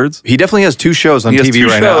exact words. He definitely has 2 shows on He has TV 2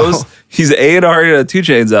 right shows. now. He's A&R in a 2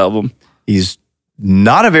 Chainz album. He's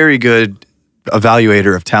not a very good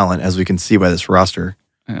evaluator of talent, as we can see by this roster.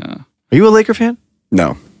 Yeah. Are you a Laker fan?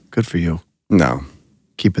 No, Good for you. no.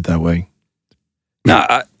 Keep it that way.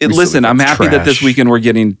 No, listen, I'm happy that this trash. weekend we're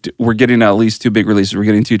getting at least 2 big releases. We're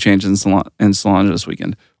getting 2 Chainz and Solange this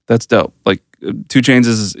weekend. That's dope. Like 2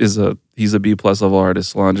 Chainz He's a B+ level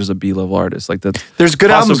artist. Solange is a B level artist. Like that. There's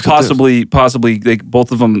good albums. Possibly,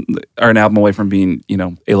 both of them are an album away from being,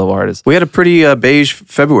 A level artists. We had a pretty beige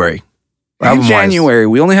February. In January,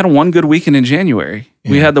 we only had one good weekend in January.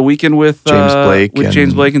 Yeah. We had the weekend with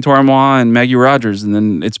James Blake and Tora Ma and Maggie Rogers, and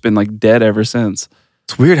then it's been like dead ever since.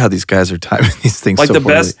 It's weird how these guys are timing these things. Like so the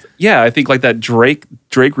poorly. best, yeah. I think like that Drake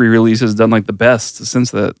re-release has done like the best since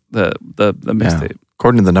the mixtape. Yeah.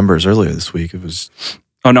 According to the numbers earlier this week, it was.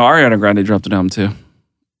 Oh no, Ariana Grande dropped an album too.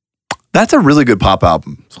 That's a really good pop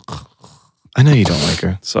album. I know you don't like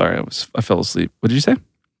her. Sorry, I fell asleep. What did you say?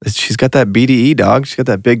 She's got that BDE, dog. She's got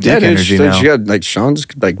that big dick energy now. She got like Sean's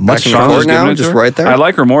like Much back in the court now, just right there. I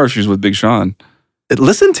like her more if she's with Big Sean.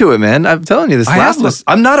 Listen to it, man. I'm telling you,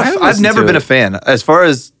 I've never been a fan. As far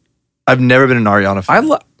as I've never been an Ariana fan.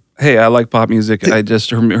 I like pop music.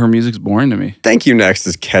 Her music's boring to me. Thank You Next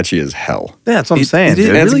is catchy as hell. Yeah, that's what I'm saying.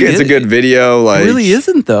 It's a good video. Like it really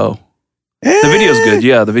isn't though. The video's good.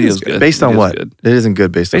 Yeah, the video's good. Based on what? Good. It isn't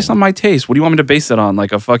good based on my taste. What do you want me to base it on?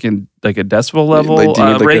 Like a decibel level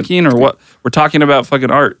ranking or what? We're talking about fucking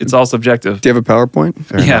art. It's all subjective. Do you have a PowerPoint?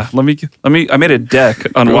 Fair enough. Let me. I made a deck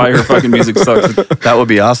on why her fucking music sucks. That would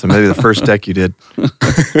be awesome. Maybe the first deck you did.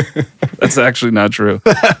 That's actually not true.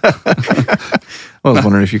 I was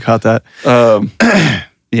wondering if you caught that.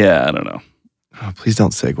 Yeah, I don't know. Oh, please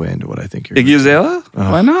don't segue into what I think you're. Iggy Azalea?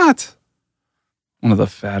 Why not? One of the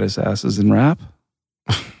fattest asses in rap.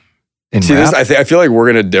 Rap? I feel like we're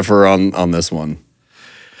gonna differ on this one.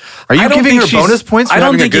 Are you giving her bonus points for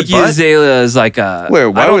having a good butt? I don't think Iggy Azalea is like a... Wait,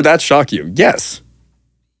 why would that shock you? Yes.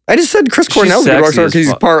 I just said Chris Cornell's a good rock star because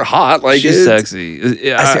he's part hot. Like she's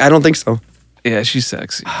sexy. I don't think so. Yeah, she's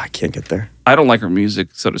sexy. I can't get there. I don't like her music,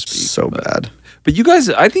 so to speak. So bad. But you guys,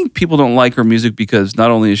 I think people don't like her music because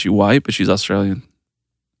not only is she white, but she's Australian.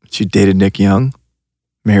 She dated Nick Young,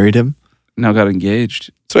 married him. Now got engaged.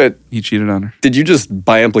 So he cheated on her. Did you just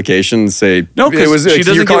by implication say no? Because she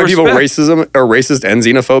doesn't you're calling people racism or racist and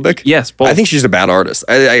xenophobic? Yes, both. I think she's a bad artist.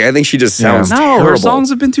 I think she just sounds terrible. Her songs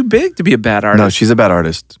have been too big to be a bad artist. No, she's a bad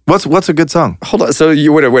artist. What's a good song? Hold on. So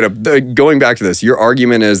you wait. Going back to this, your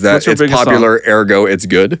argument is that it's popular, ergo it's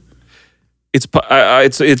good. It's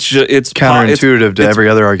counterintuitive to every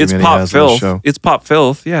other argument he has on the show. It's pop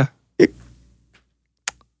filth. Yeah.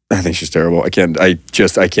 I think she's terrible. I can't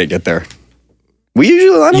get there. We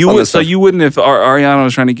usually line up on this stuff. You wouldn't, if Ariana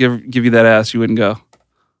was trying to give you that ass, you wouldn't go.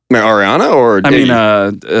 Ariana or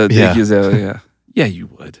Iggy Azalea, yeah, you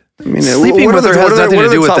would. I mean, sleeping with her has nothing to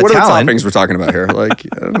do with the talent. What are the toppings we're talking about here? Like,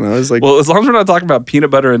 I don't know. It's like, well, as long as we're not talking about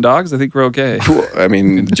peanut butter and dogs, I think we're okay. Cool. I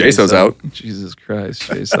mean, J-So's out. Jesus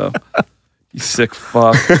Christ, J-So. You sick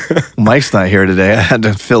fuck. Mike's not here today. I had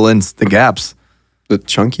to fill in the gaps. The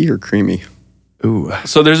chunky or creamy? Ooh.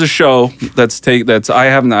 So there's a show that's I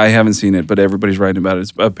haven't seen it, but everybody's writing about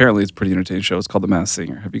it. Apparently it's a pretty entertaining show. It's called The Masked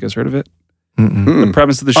Singer. Have you guys heard of it? Mm-mm. The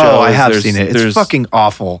premise of the show. Oh, I have seen it. It's fucking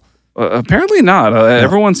awful. Apparently not.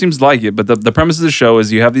 Everyone seems to like it, but the premise of the show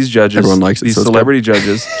is you have these judges, everyone likes it, these so celebrity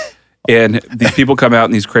judges, and these people come out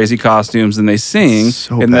in these crazy costumes and they sing,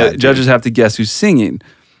 the judges have to guess who's singing.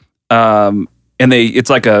 And it's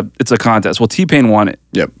a contest. Well, T-Pain won it.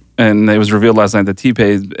 Yep. And it was revealed last night that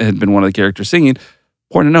T-Pain had been one of the characters singing.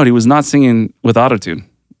 Important to note, he was not singing with autotune,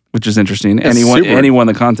 which is interesting. And he won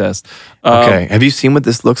the contest. Okay. Have you seen what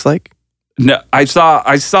this looks like? No, I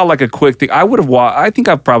saw like a quick thing. I think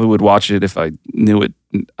I probably would watch it if I knew it.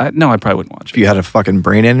 I probably wouldn't watch it. If you had a fucking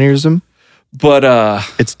brain aneurysm? But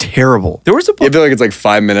it's terrible. There was I feel like it's like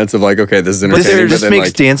 5 minutes of like, okay, this is entertaining. This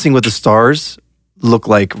makes Dancing with the Stars look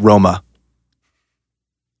like Roma.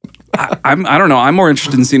 I don't know. I'm more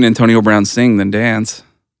interested in seeing Antonio Brown sing than dance.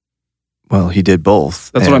 Well, he did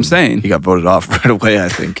both. That's what I'm saying. He got voted off right away, I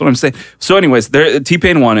think. That's what I'm saying. So anyways,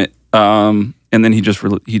 T-Pain won it. And then he just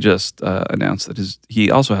announced that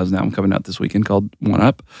he also has an album coming out this weekend called One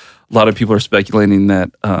Up. A lot of people are speculating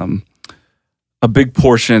that a big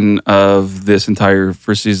portion of this entire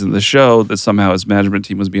first season of the show, that somehow his management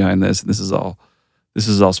team was behind this, and this is all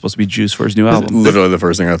supposed to be juice for his new album. Literally the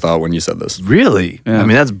first thing I thought when you said this. Really? Yeah. I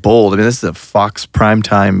mean, that's bold. I mean, this is a Fox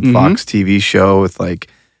primetime Fox TV show with like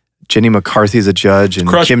Jenny McCarthy's a judge and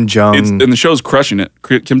Kim Jong. And the show's crushing it.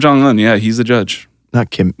 Kim Jong-un, yeah, he's the judge. Not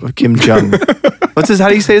Kim Jong. How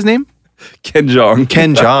do you say his name? Ken Jeong.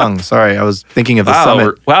 Ken Jeong. Sorry, I was thinking of the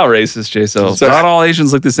summit. Wow, racist, J-So. Not all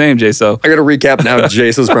Asians look the same, J-So. I got to recap now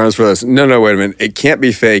Jason's premise for this. No, wait a minute. It can't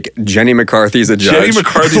be fake. Jenny McCarthy's a judge. Jenny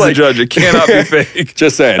McCarthy's a judge. It cannot be fake.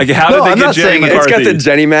 Just saying. Like, how did they get Jenny McCarthy? It's got the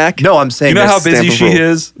Jenny Mac. No, I'm saying. You know how busy she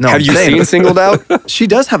is? No, have you seen Singled Out? She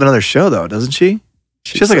does have another show though, doesn't she?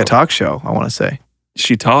 She has like a talk show, I want to say.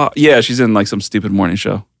 Yeah, she's in like some stupid morning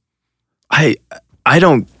show. I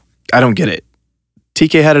don't don't get it.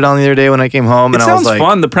 TK had it on the other day when I came home, and I was like,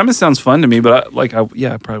 fun. The premise sounds fun to me, but I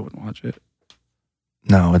probably wouldn't watch it.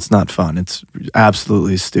 no, it's not fun. It's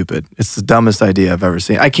absolutely stupid. It's the dumbest idea I've ever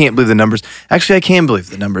seen. I can't believe the numbers. Actually, I can believe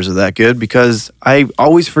the numbers are that good because I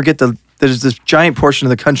always forget there's this giant portion of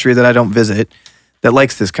the country that I don't visit that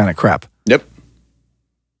likes this kind of crap. Yep.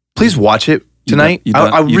 Please watch it tonight. You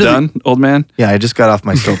done, old man? Yeah, I just got off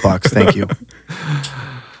my soapbox. Thank you.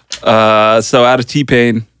 So out of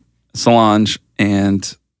T-Pain, Solange,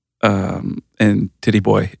 and Titty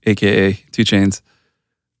Boy, aka 2 Chainz.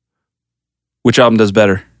 Which album does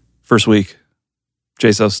better? First week.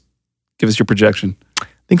 Jesus, give us your projection. I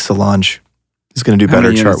think Solange is going to do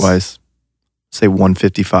better chart-wise. Say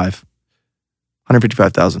 155.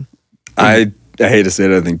 155,000. I hate to say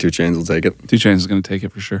it. I think 2 Chainz will take it. 2 Chainz is going to take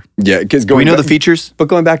it for sure. Yeah, because Do we know the features? But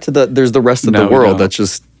going back to there's the rest of the world that's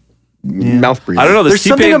just mouth breathing. I don't know. This There's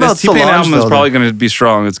something T-Pain, about this T-Pain Solange, album is though, probably going to be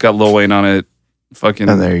strong. It's got Lil Wayne on it. Fucking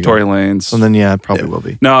there you go. Tory Lanez. And then, yeah, it probably will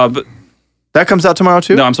be. No, but That comes out tomorrow,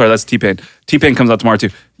 too? no, I'm sorry. That's T-Pain. T-Pain comes out tomorrow too.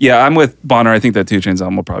 Yeah, I'm with Bonner. I think that 2 Chainz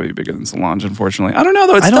album will probably be bigger than Solange. Unfortunately, I don't know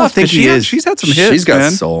though. It's I don't tough, think 'cause he is. She's had some hits. She's got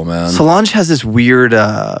man. soul, man. Solange has this weird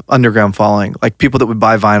underground following. Like people that would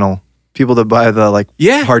buy vinyl. People that buy the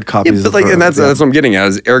hard copies. Yeah, but like, and that's what I'm getting at.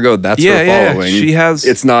 Is ergo that's her following. She has.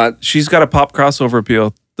 It's not. She's got a pop crossover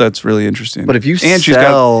appeal that's really interesting. But if you she's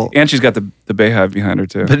sell- she's got the Bayhive behind her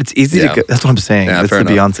too. But it's easy Yeah. to. That's what I'm saying. Yeah, That's the fair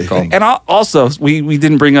enough. Beyonce Cool. thing. And also, we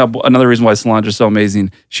didn't bring up another reason why Solange is so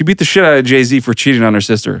amazing. She beat the shit out of Jay-Z for cheating on her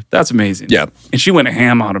sister. That's amazing. Yeah. And she went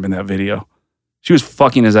ham on him in that video. She was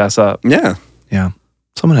fucking his ass up. Yeah. Yeah.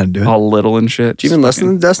 Someone had to do it. All little and shit. Do you even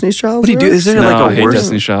listen to Destiny's Child? What do you do? Is there No, like I a hate worse?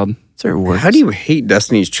 Destiny's Child. Is there a worse? How do you hate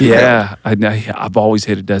Destiny's Child? Yeah, I've always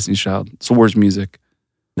hated Destiny's Child. It's the worst music.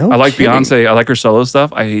 No I like kidding. Beyonce. I like her solo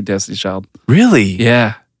stuff. I hate Destiny's Child. Really?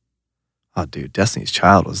 Yeah. Oh, dude, Destiny's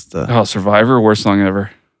Child was the. Oh, Survivor, worst song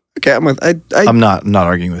ever. Okay, I'm with. I'm not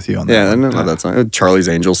arguing with you on that. Yeah, I one. know that song. Charlie's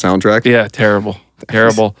Angel soundtrack. Yeah, terrible,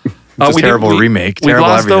 terrible. Just terrible remake. Terrible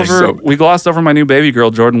everything. We glossed over my new baby girl,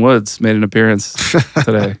 Jordan Woods, made an appearance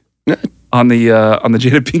today on the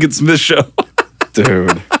Jada Pinkett Smith show.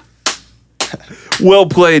 Dude. Well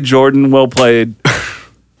played, Jordan. Well played.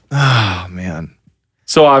 Oh man.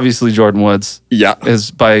 So obviously, Jordan Woods Yeah.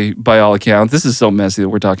 is by all accounts. This is so messy that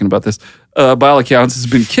we're talking about this. By all accounts, has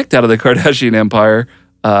been kicked out of the Kardashian empire.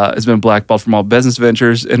 Has been blackballed from all business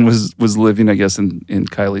ventures and was living, I guess, in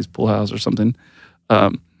Kylie's pool house or something.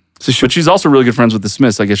 But she's also really good friends with the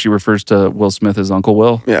Smiths. I guess she refers to Will Smith as Uncle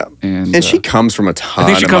Will. Yeah. And she comes from a ton I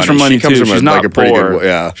think she comes from money too. She's not a pretty poor. good.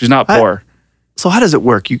 Yeah. She's not poor. So how does it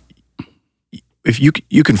work? If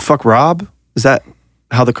you can fuck Rob? Is that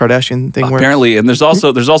how the Kardashian thing works? Apparently, and there's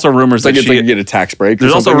also rumors It's that like you get a tax break.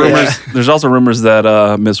 there's or also something. rumors there's also rumors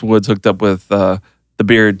that Miss Woods hooked up with the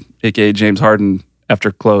Beard, aka James Harden,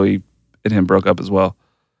 after Khloe and him broke up as well.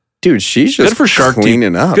 Dude, she's just Good for Shark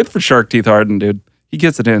cleaning Teeth. up. Good for Shark Teeth Harden, dude. He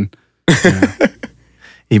gets it in.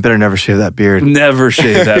 You better never shave that beard. Never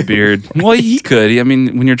shave that beard. Well, he could. I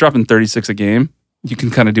mean, when you're dropping 36 a game, you can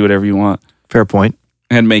kind of do whatever you want. Fair point.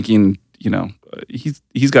 And making,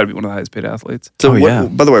 he's got to be one of the highest paid athletes. So, Oh, yeah.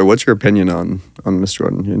 by the way, what's your opinion on Miss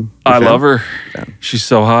Jordan? You I fan? love her. Yeah. She's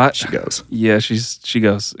so hot. She goes. Yeah, she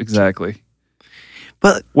goes exactly.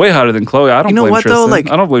 But Way hotter than Khloe. I don't You know blame what, Tristan. though? Like-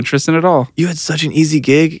 I don't blame Tristan at all. you had such an easy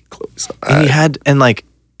gig, Close. and you had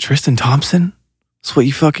Tristan Thompson. That's what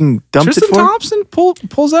you fucking dumped Tristan it for. Thompson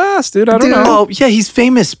pulls ass, dude. I don't Dude, know. oh yeah, he's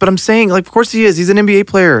famous, but I'm saying of course he is. He's an NBA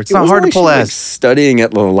player. It's It not wasn't hard to like pull she, ass. studying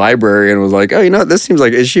at the library and was like, oh, this seems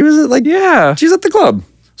like she was at Yeah. she's at the club.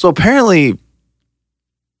 So apparently,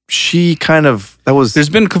 she kind of There's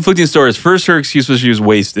been conflicting stories. First, her excuse was she was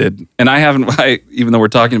wasted, and even though we're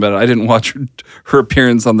talking about it, I didn't watch her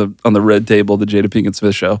appearance on the Red Table, the Jada Pinkett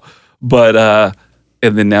Smith show. But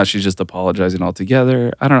and then now she's just apologizing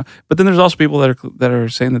altogether. I don't know. But then there's also people that are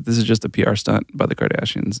saying that this is just a PR stunt by the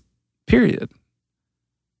Kardashians. Period.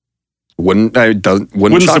 Wouldn't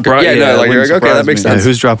shock surprise- her. yeah, No, wouldn't you're like, okay, that surprise makes me. Yeah, sense.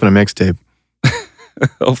 who's dropping a mixtape?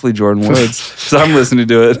 Hopefully Jordan Woods. So I'm listening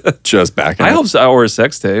to it. Just backing I up. hope so. Or a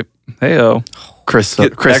sex tape. Hey-oh. Chris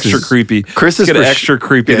Extra is, creepy. Chris Let's is get for extra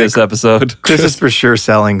creepy yeah, this episode. Chris is for sure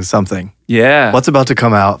selling something. Yeah. What's about to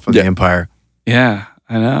come out from Yeah. the Empire? Yeah,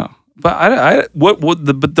 I know. But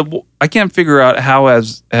I can't figure out how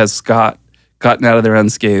has Scott gotten out of there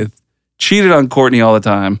unscathed. Cheated on Courtney all the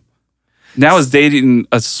time. Now is dating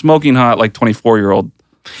a smoking hot 24-year-old.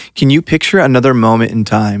 Can you picture another moment in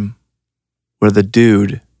time where the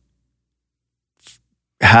dude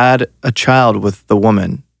had a child with the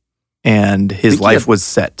woman and his life was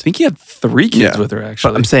set? I think he had 3 kids Yeah. with her,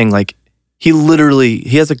 actually. But I'm saying he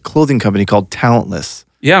has a clothing company called Talentless.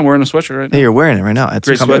 Yeah, I'm wearing a sweatshirt right now. Hey, you're wearing it right now. It's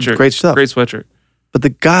Great sweatshirt. Great stuff. Great sweatshirt. But the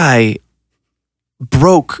guy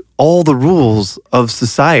broke all the rules of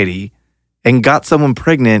society and got someone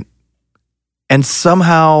pregnant and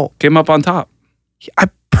somehow Came up on top.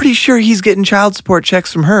 I'm pretty sure he's getting child support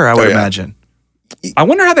checks from her, I would imagine. I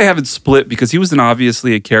wonder how they have it split because he was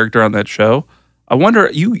obviously a character on that show. I wonder,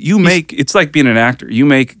 you make, it's like being an actor. You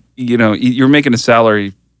make, you're making a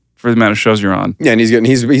salary for the amount of shows you're on. Yeah, and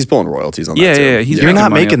he's pulling royalties on that too. Yeah. You're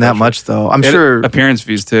not making that much though. I'm sure appearance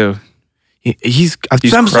fees too. He's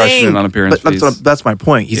crushing it on appearance fees. That's my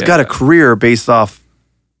point. He's got a career based off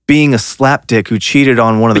being a slapdick who cheated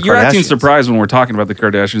on one of the Kardashians. You're acting surprised when we're talking about the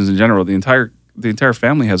Kardashians in general. The entire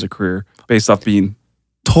family has a career based off being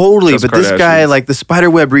totally. just But this guy, Kardashians. like the spider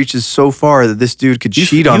web reaches so far that this dude could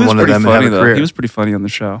cheat on one of them and have a career. He was pretty funny on the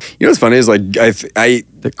show. You know what's funny is like I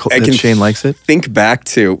can Shane likes it. think back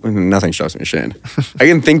to nothing shocks me, Shane. I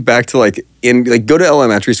can think back to go to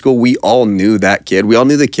elementary school. We all knew that kid. We all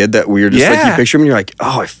knew the kid that we were just like you picture him and you're like,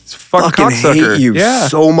 oh, I fucking hate you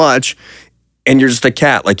so much, and you're just a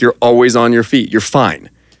cat. Like you're always on your feet. You're fine.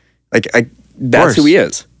 That's who he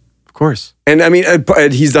is. Of course. And I mean,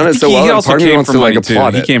 he's done it so well. He also came from money too.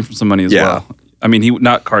 applaud He it. came from some money as well. I mean, he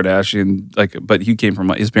not Kardashian, but he came from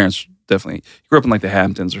his parents definitely. He grew up in like the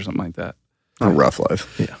Hamptons or something like that. A rough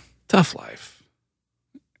life. Yeah. Tough life.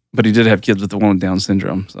 But he did have kids with the one with Down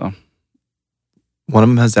syndrome. So one of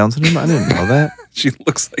them has Down syndrome? I didn't know that. she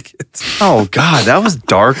looks like it. Oh, God, that was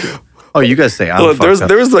dark. Oh, you guys say I'm there was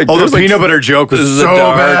the peanut butter joke was so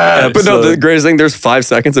bad. But no, the greatest thing, there's 5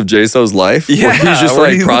 seconds of J-So's life where he's just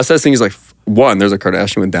like processing. He's like, 1, there's a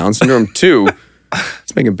Kardashian with Down syndrome. 2,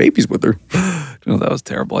 he's making babies with her. No, that was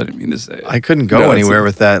terrible. I didn't mean to say it. I couldn't go anywhere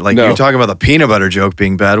with that. Like, you're talking about the peanut butter joke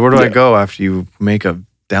being bad. Where do I go after you make a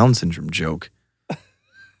Down syndrome joke?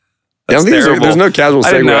 I don't think there's no casual segue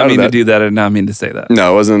I did not mean out to of that. do that. I did not mean to say that.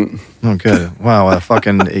 No, it wasn't. Oh, good. Wow,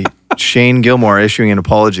 Shane Gilmore issuing an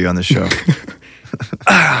apology on the show.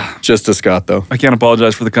 Just to Scott, though. I can't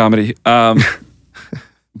apologize for the comedy.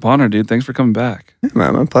 Bonner, dude, thanks for coming back. Yeah,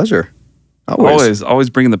 man, my pleasure. Always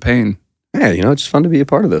bringing the pain. Yeah, it's just fun to be a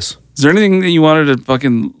part of this. Is there anything that you wanted to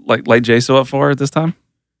fucking light J-So up for at this time?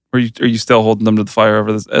 Or are you still holding them to the fire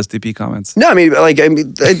over the STP comments? No, I mean, we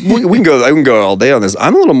can go. I can go all day on this.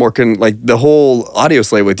 I'm a little more the whole audio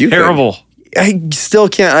slave with you. Terrible. I still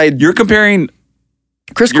can't. You're comparing.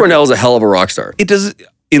 Chris Cornell is a hell of a rock star. It does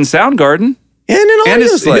in Soundgarden, and in audio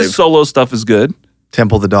slave. his solo stuff is good.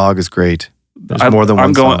 Temple the Dog is great. There's more than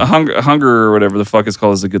one song. Hunger or whatever the fuck it's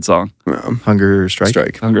called is a good song. Hunger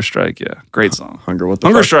Strike? Hunger Strike, yeah. Great song.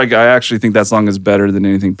 Hunger Strike, I actually think that song is better than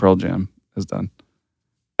anything Pearl Jam has done.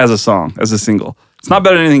 As a song, as a single. It's not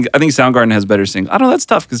better than anything. I think Soundgarden has better singles. I don't know, that's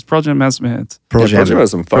tough because Pearl Jam has some hits. Pearl Jam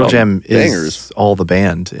has some Pearl Jam bangers. Is all the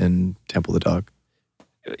band in Temple the Dog.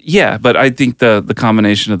 Yeah, but I think the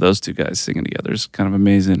combination of those two guys singing together is kind of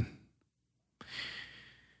amazing.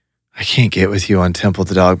 I can't get with you on Temple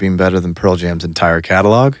the Dog being better than Pearl Jam's entire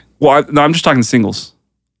catalog. Well, I'm just talking singles.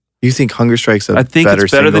 You think Hunger Strike's I think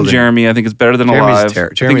it's better than Jeremy. I think it's better than Alive. I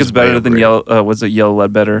think it's better than Yellow. What's it? Yellow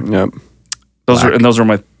Ledbetter. Yep. Those are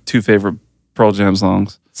my 2 favorite Pearl Jam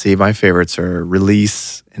songs. See, my favorites are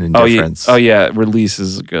Release and Indifference. Oh yeah, Release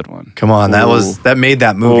is a good one. Come on, that made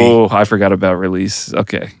that movie. Oh, I forgot about Release.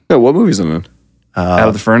 Okay. Yeah, what movie's in it? Out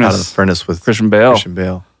of the Furnace. Out of the Furnace with Christian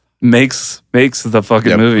Bale. Makes the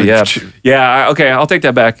fucking movie. Yeah. Okay, I'll take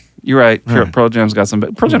that back. You're right. Sure, Pearl Jam's got some.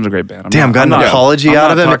 Pearl Jam's a great band. Got an apology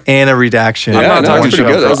out of him and a redaction. I'm not talking shit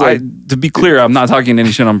on Pearl. To be clear, I'm not talking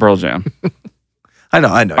any shit on Pearl Jam. I know.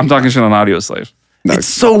 I'm talking shit on Audio Slave. No, it's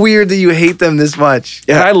so weird that you hate them this much.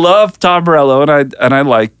 Yeah. And I love Tom Morello and I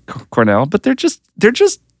like Cornell, but they're just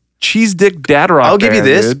cheese dick dad rock. I'll give you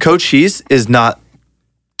this. Dude. Coach Cheese is not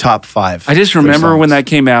top 5. I just remember when that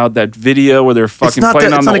came out, that video where they're fucking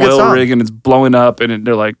playing on the oil rig and it's blowing up and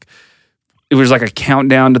they're like, it was like a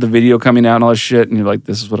countdown to the video coming out and all this shit, and you're like,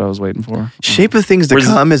 this is what I was waiting for. Shape of Things to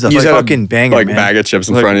Come is a fucking banger, like bag of chips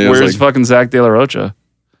in front of you. Where's fucking Zach De La Rocha?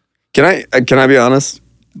 Can I be honest?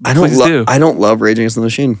 I don't love Rage Against the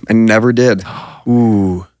Machine. I never did.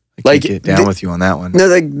 Ooh, I can't get down with you on that one. No,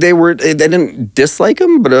 they didn't dislike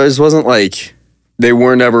them, but it just wasn't like they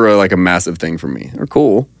were never a massive thing for me. They're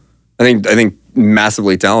cool. I think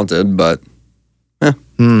massively talented, but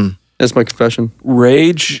that's my confession.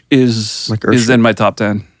 Rage is in my top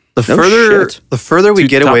 10. The further we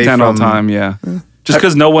get away from all time, just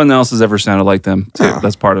because no one else has ever sounded like them. Too.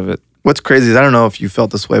 That's part of it. What's crazy is I don't know if you felt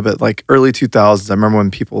this way, but like early 2000s, I remember when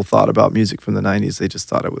people thought about music from the 90s, they just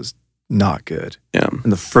thought it was not good. Yeah.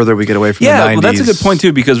 And the further we get away from the 90s. Yeah, well, that's a good point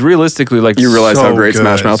too, because realistically, you realize how great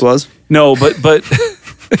Smash Mouth was? No, but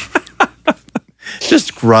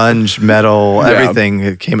Just grunge, metal, everything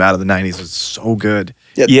that came out of the 90s was so good.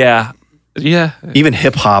 Yeah. Even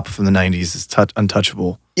hip hop from the 90s is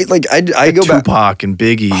untouchable. Like I go back, Tupac and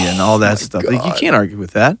Biggie and all that stuff. Like, you can't argue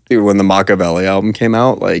with that. dude, when the Machiavelli album came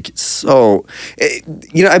out, like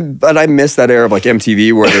but I miss that era of like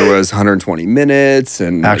MTV where there was 120 minutes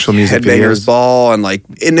and Actual like, music Headbangers videos. Ball and like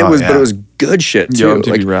but it was good shit too. Yo, MTV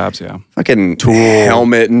Like raps, yeah. fucking Tool,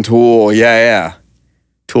 Helmet and Tool, yeah.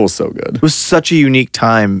 Tool's so good, It was such a unique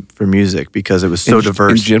time for music because it was so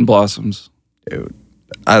diverse. And Gin Blossoms. dude.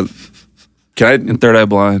 I And Third Eye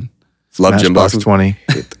Blind. love Jim Matchbox Blossom. 20.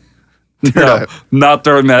 No, not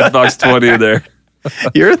throwing Matchbox 20 in there.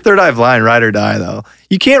 You're a Third Eye Blind, ride or die, though.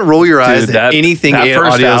 You can't roll your eyes at anything that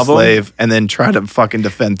first Audio album- Slave and then try to fucking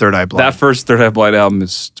defend Third Eye Blind. That first Third Eye Blind album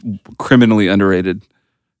is criminally underrated.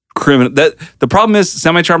 The problem is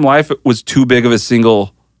Semi Charmed Life was too big of a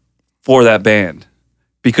single for that band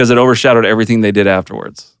because it overshadowed everything they did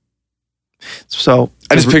afterwards. So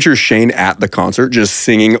I just picture Shane at the concert just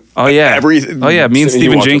singing. Oh yeah, everything. Oh yeah, me and He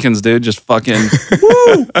Stephen walked up. Jenkins, dude, just fucking.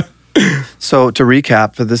 So to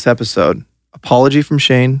recap for this episode, apology from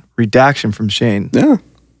Shane, redaction from Shane, Yeah.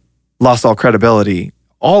 lost all credibility,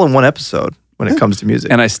 all in one episode when it comes to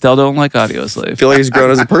music. And I still don't like Audio I Slave. feel like he's grown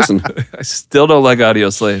as a person. I still don't like Audio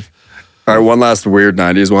Slave. All right, one last weird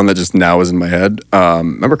 90s one that just now is in my head.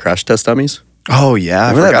 Remember Crash Test Dummies? Oh yeah, I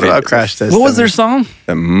Remember that forgot video? about Crash Test. What was their song?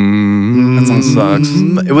 That song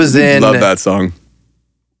sucks. It was in. Love that song.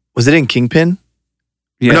 Was it in Kingpin?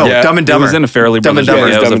 Yeah, No, yeah. Dumb and It was Dumber. in a Fairly Dumb and Brothers.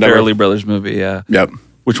 Dumber. Yeah, it was Dumb a and Dumber. Fairly Brothers movie. Yeah. Yep.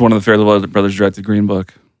 Which one of the Fairly Brothers directed Green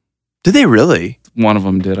Book? Did they really? One of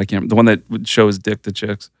them did. I can't. The one that would show his dick to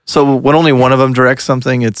chicks. So when only one of them directs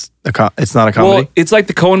something, it's it's not a comedy. Well, it's like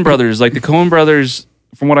the Coen Brothers. Like the Coen Brothers,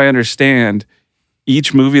 from what I understand,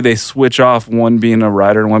 each movie they switch off, one being a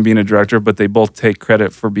writer and one being a director, but they both take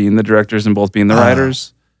credit for being the directors and both being the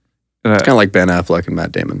writers. It's kind of like Ben Affleck and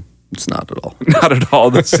Matt Damon. It's not at all. Not at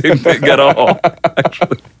all the same thing at all,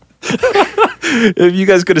 actually. If you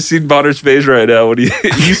guys could have seen Bonner's face right now when you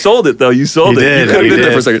sold it though. You sold He it. did, You could he have been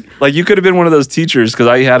did. For a second. like you could have been one of those teachers because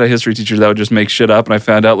I had a history teacher that would just make shit up, and I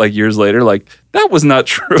found out like years later, like that was not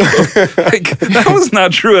true. Like that was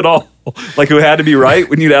not true at all. Like who had to be right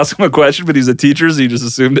when you'd ask him a question, but he's a teacher, so you just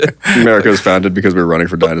assumed it. America was founded because we were running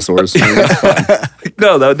for dinosaurs.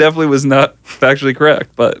 No, that definitely was not factually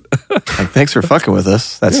correct. But Like, thanks for fucking with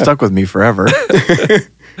us. That stuck with me forever.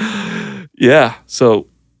 yeah. So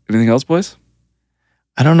anything else, boys?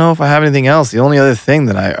 I don't know if I have anything else. The only other thing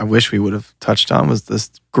that I wish we would have touched on was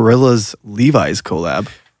this Gorillaz Levi's collab.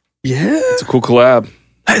 Yeah. It's a cool collab.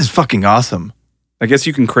 That is fucking awesome. I guess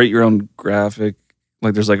you can create your own graphic.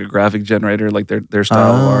 Like there's like a graphic generator, like their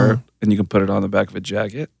style of art, and you can put it on the back of a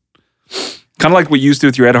jacket. Kind of like what you used to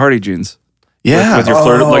with your Ed Hardy jeans. Yeah. With your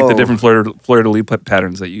like the different fleur-de-lis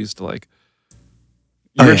patterns that you used to like.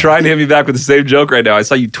 You were trying to hit me back with the same joke right now. I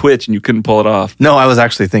saw you twitch and you couldn't pull it off. No, I was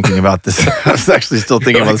actually thinking about this. I was actually still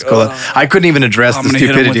thinking about this collab. I couldn't even address I'm the gonna hit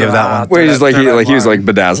him stupidity with of that one. Where he's like he was like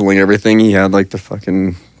bedazzling everything. He had like the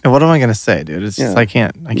fucking. And what am I gonna say, dude? It's just, I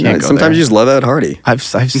can't go Sometimes there. you just love Ed Hardy. I've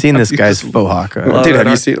seen this guy's faux hawk. Dude, have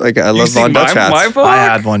you seen like I love Von Dutch hats? my phone? I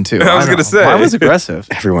had one too. I was know. gonna say. Mine was aggressive.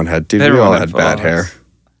 Everyone had, dude. Everyone we all had had bad hair. phones.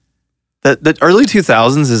 The early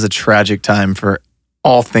 2000s is a tragic time for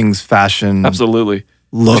all things fashion. Absolutely.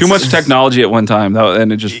 Looks. Too much technology at one time,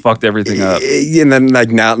 and it just fucked everything up. And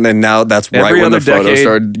then now that's right Every when the other photos decade-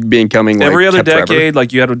 started becoming like Every other kept forever. decade,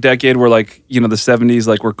 like you had a decade where like, you know, the 70s,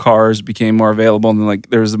 like where cars became more available. And then like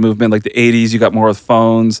there was a movement, like the 80s, you got more with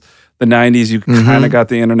phones. The 90s, you kind of got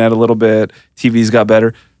the internet a little bit. TVs got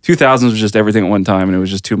better. 2000s was just everything at one time. And it was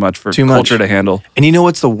just too much for culture to handle. And you know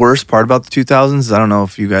what's the worst part about the 2000s? I don't know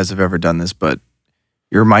if you guys have ever done this, but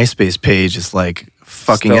your MySpace page is like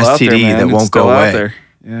fucking Still out STD there, man. that It's won't still go out away. there.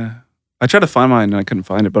 Yeah. I tried to find mine and I couldn't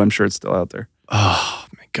find it, but I'm sure it's still out there. Oh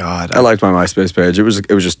my God. I liked my MySpace page. It was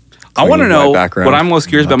just. I want to clean know background. what I'm most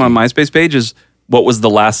curious about my MySpace page is what was the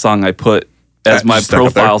last song I put as my just stuck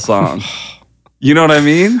up there. profile song. You know what I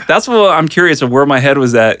mean? That's what I'm curious of where my head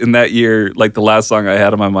was at in that year, like the last song I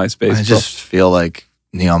had on my MySpace. I just feel like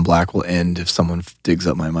Neon Black will end if someone digs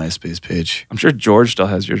up my MySpace page. I'm sure George still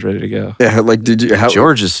has yours ready to go. Yeah, like did you? How,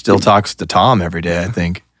 George still talks to Tom every day, I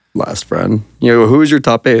think. last friend. You know, who was your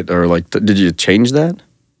top 8? Or like, did you change that?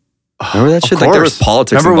 Remember that Of shit? Like there was course.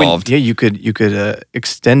 politics Remember involved. When, you could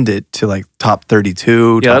extend it to like top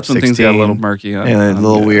 32, Yeah, top that's when 16. things got a little murky. and a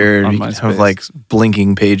little weird. on You could have MySpace. like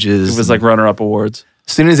blinking pages. It was like runner-up awards.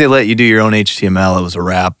 As soon as they let you do your own HTML, it was a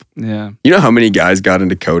wrap. Yeah. You know how many guys got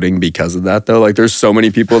into coding because of that though? Like there's so many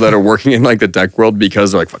people that are working in like the tech world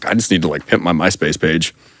because they're like, fuck, I just need to like pimp my MySpace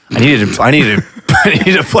page. I needed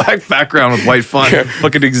a black background with white font.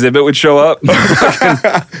 Fucking Exhibit would show up. Pimp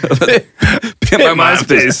my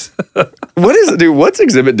MySpace. What is it, dude? What's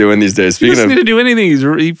Exhibit doing these days? He doesn't need to do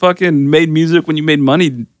anything. He fucking made music when you made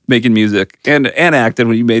money making music, and acted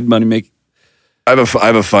when you made money making. I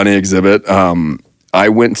have a funny Exhibit. I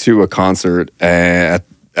went to a concert at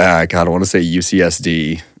God, I want to say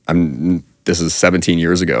UCSD. This is 17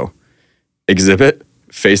 years ago. Exhibit,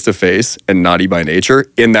 Face to Face, and Naughty by Nature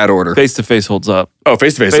in that order. Face to Face holds up. Oh,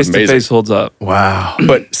 Face to Face is amazing. Face to Face holds up. Wow.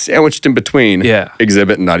 But sandwiched in between, Yeah.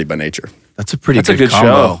 Exhibit and Naughty by Nature. That's a pretty That's a good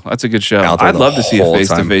combo. show. That's a good show. Out there I'd the love to see a whole Face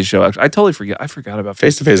to time. Face show. Actually, I forgot about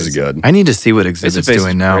Face to Face is good. I need to see what Face to Exhibit's Face doing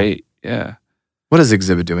is now. great. Yeah. What is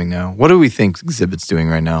Exhibit doing now? What do we think Exhibit's doing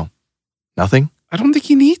right now? Nothing? I don't think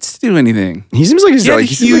he needs to do anything. He seems like he's He had like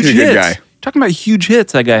he seems like a good hits. guy. Talking about huge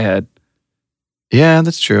hits that guy had. Yeah,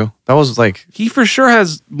 that's true. That was like, He for sure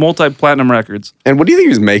has multi-platinum records. And what do you think he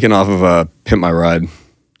was making off of Pimp My Ride?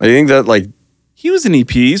 I think that like He was an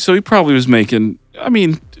EP, so he probably was making,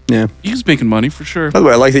 yeah. he was making money for sure. By the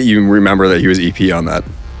way, I like that you remember that he was EP on that.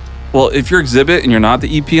 Well, if you're Exhibit and you're not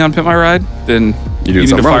the EP on Pimp My Ride, then doing you need to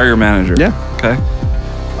something fire wrong. your manager. Yeah. Okay.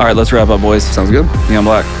 All right, let's wrap up, boys. Sounds good. Neon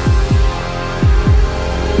Black.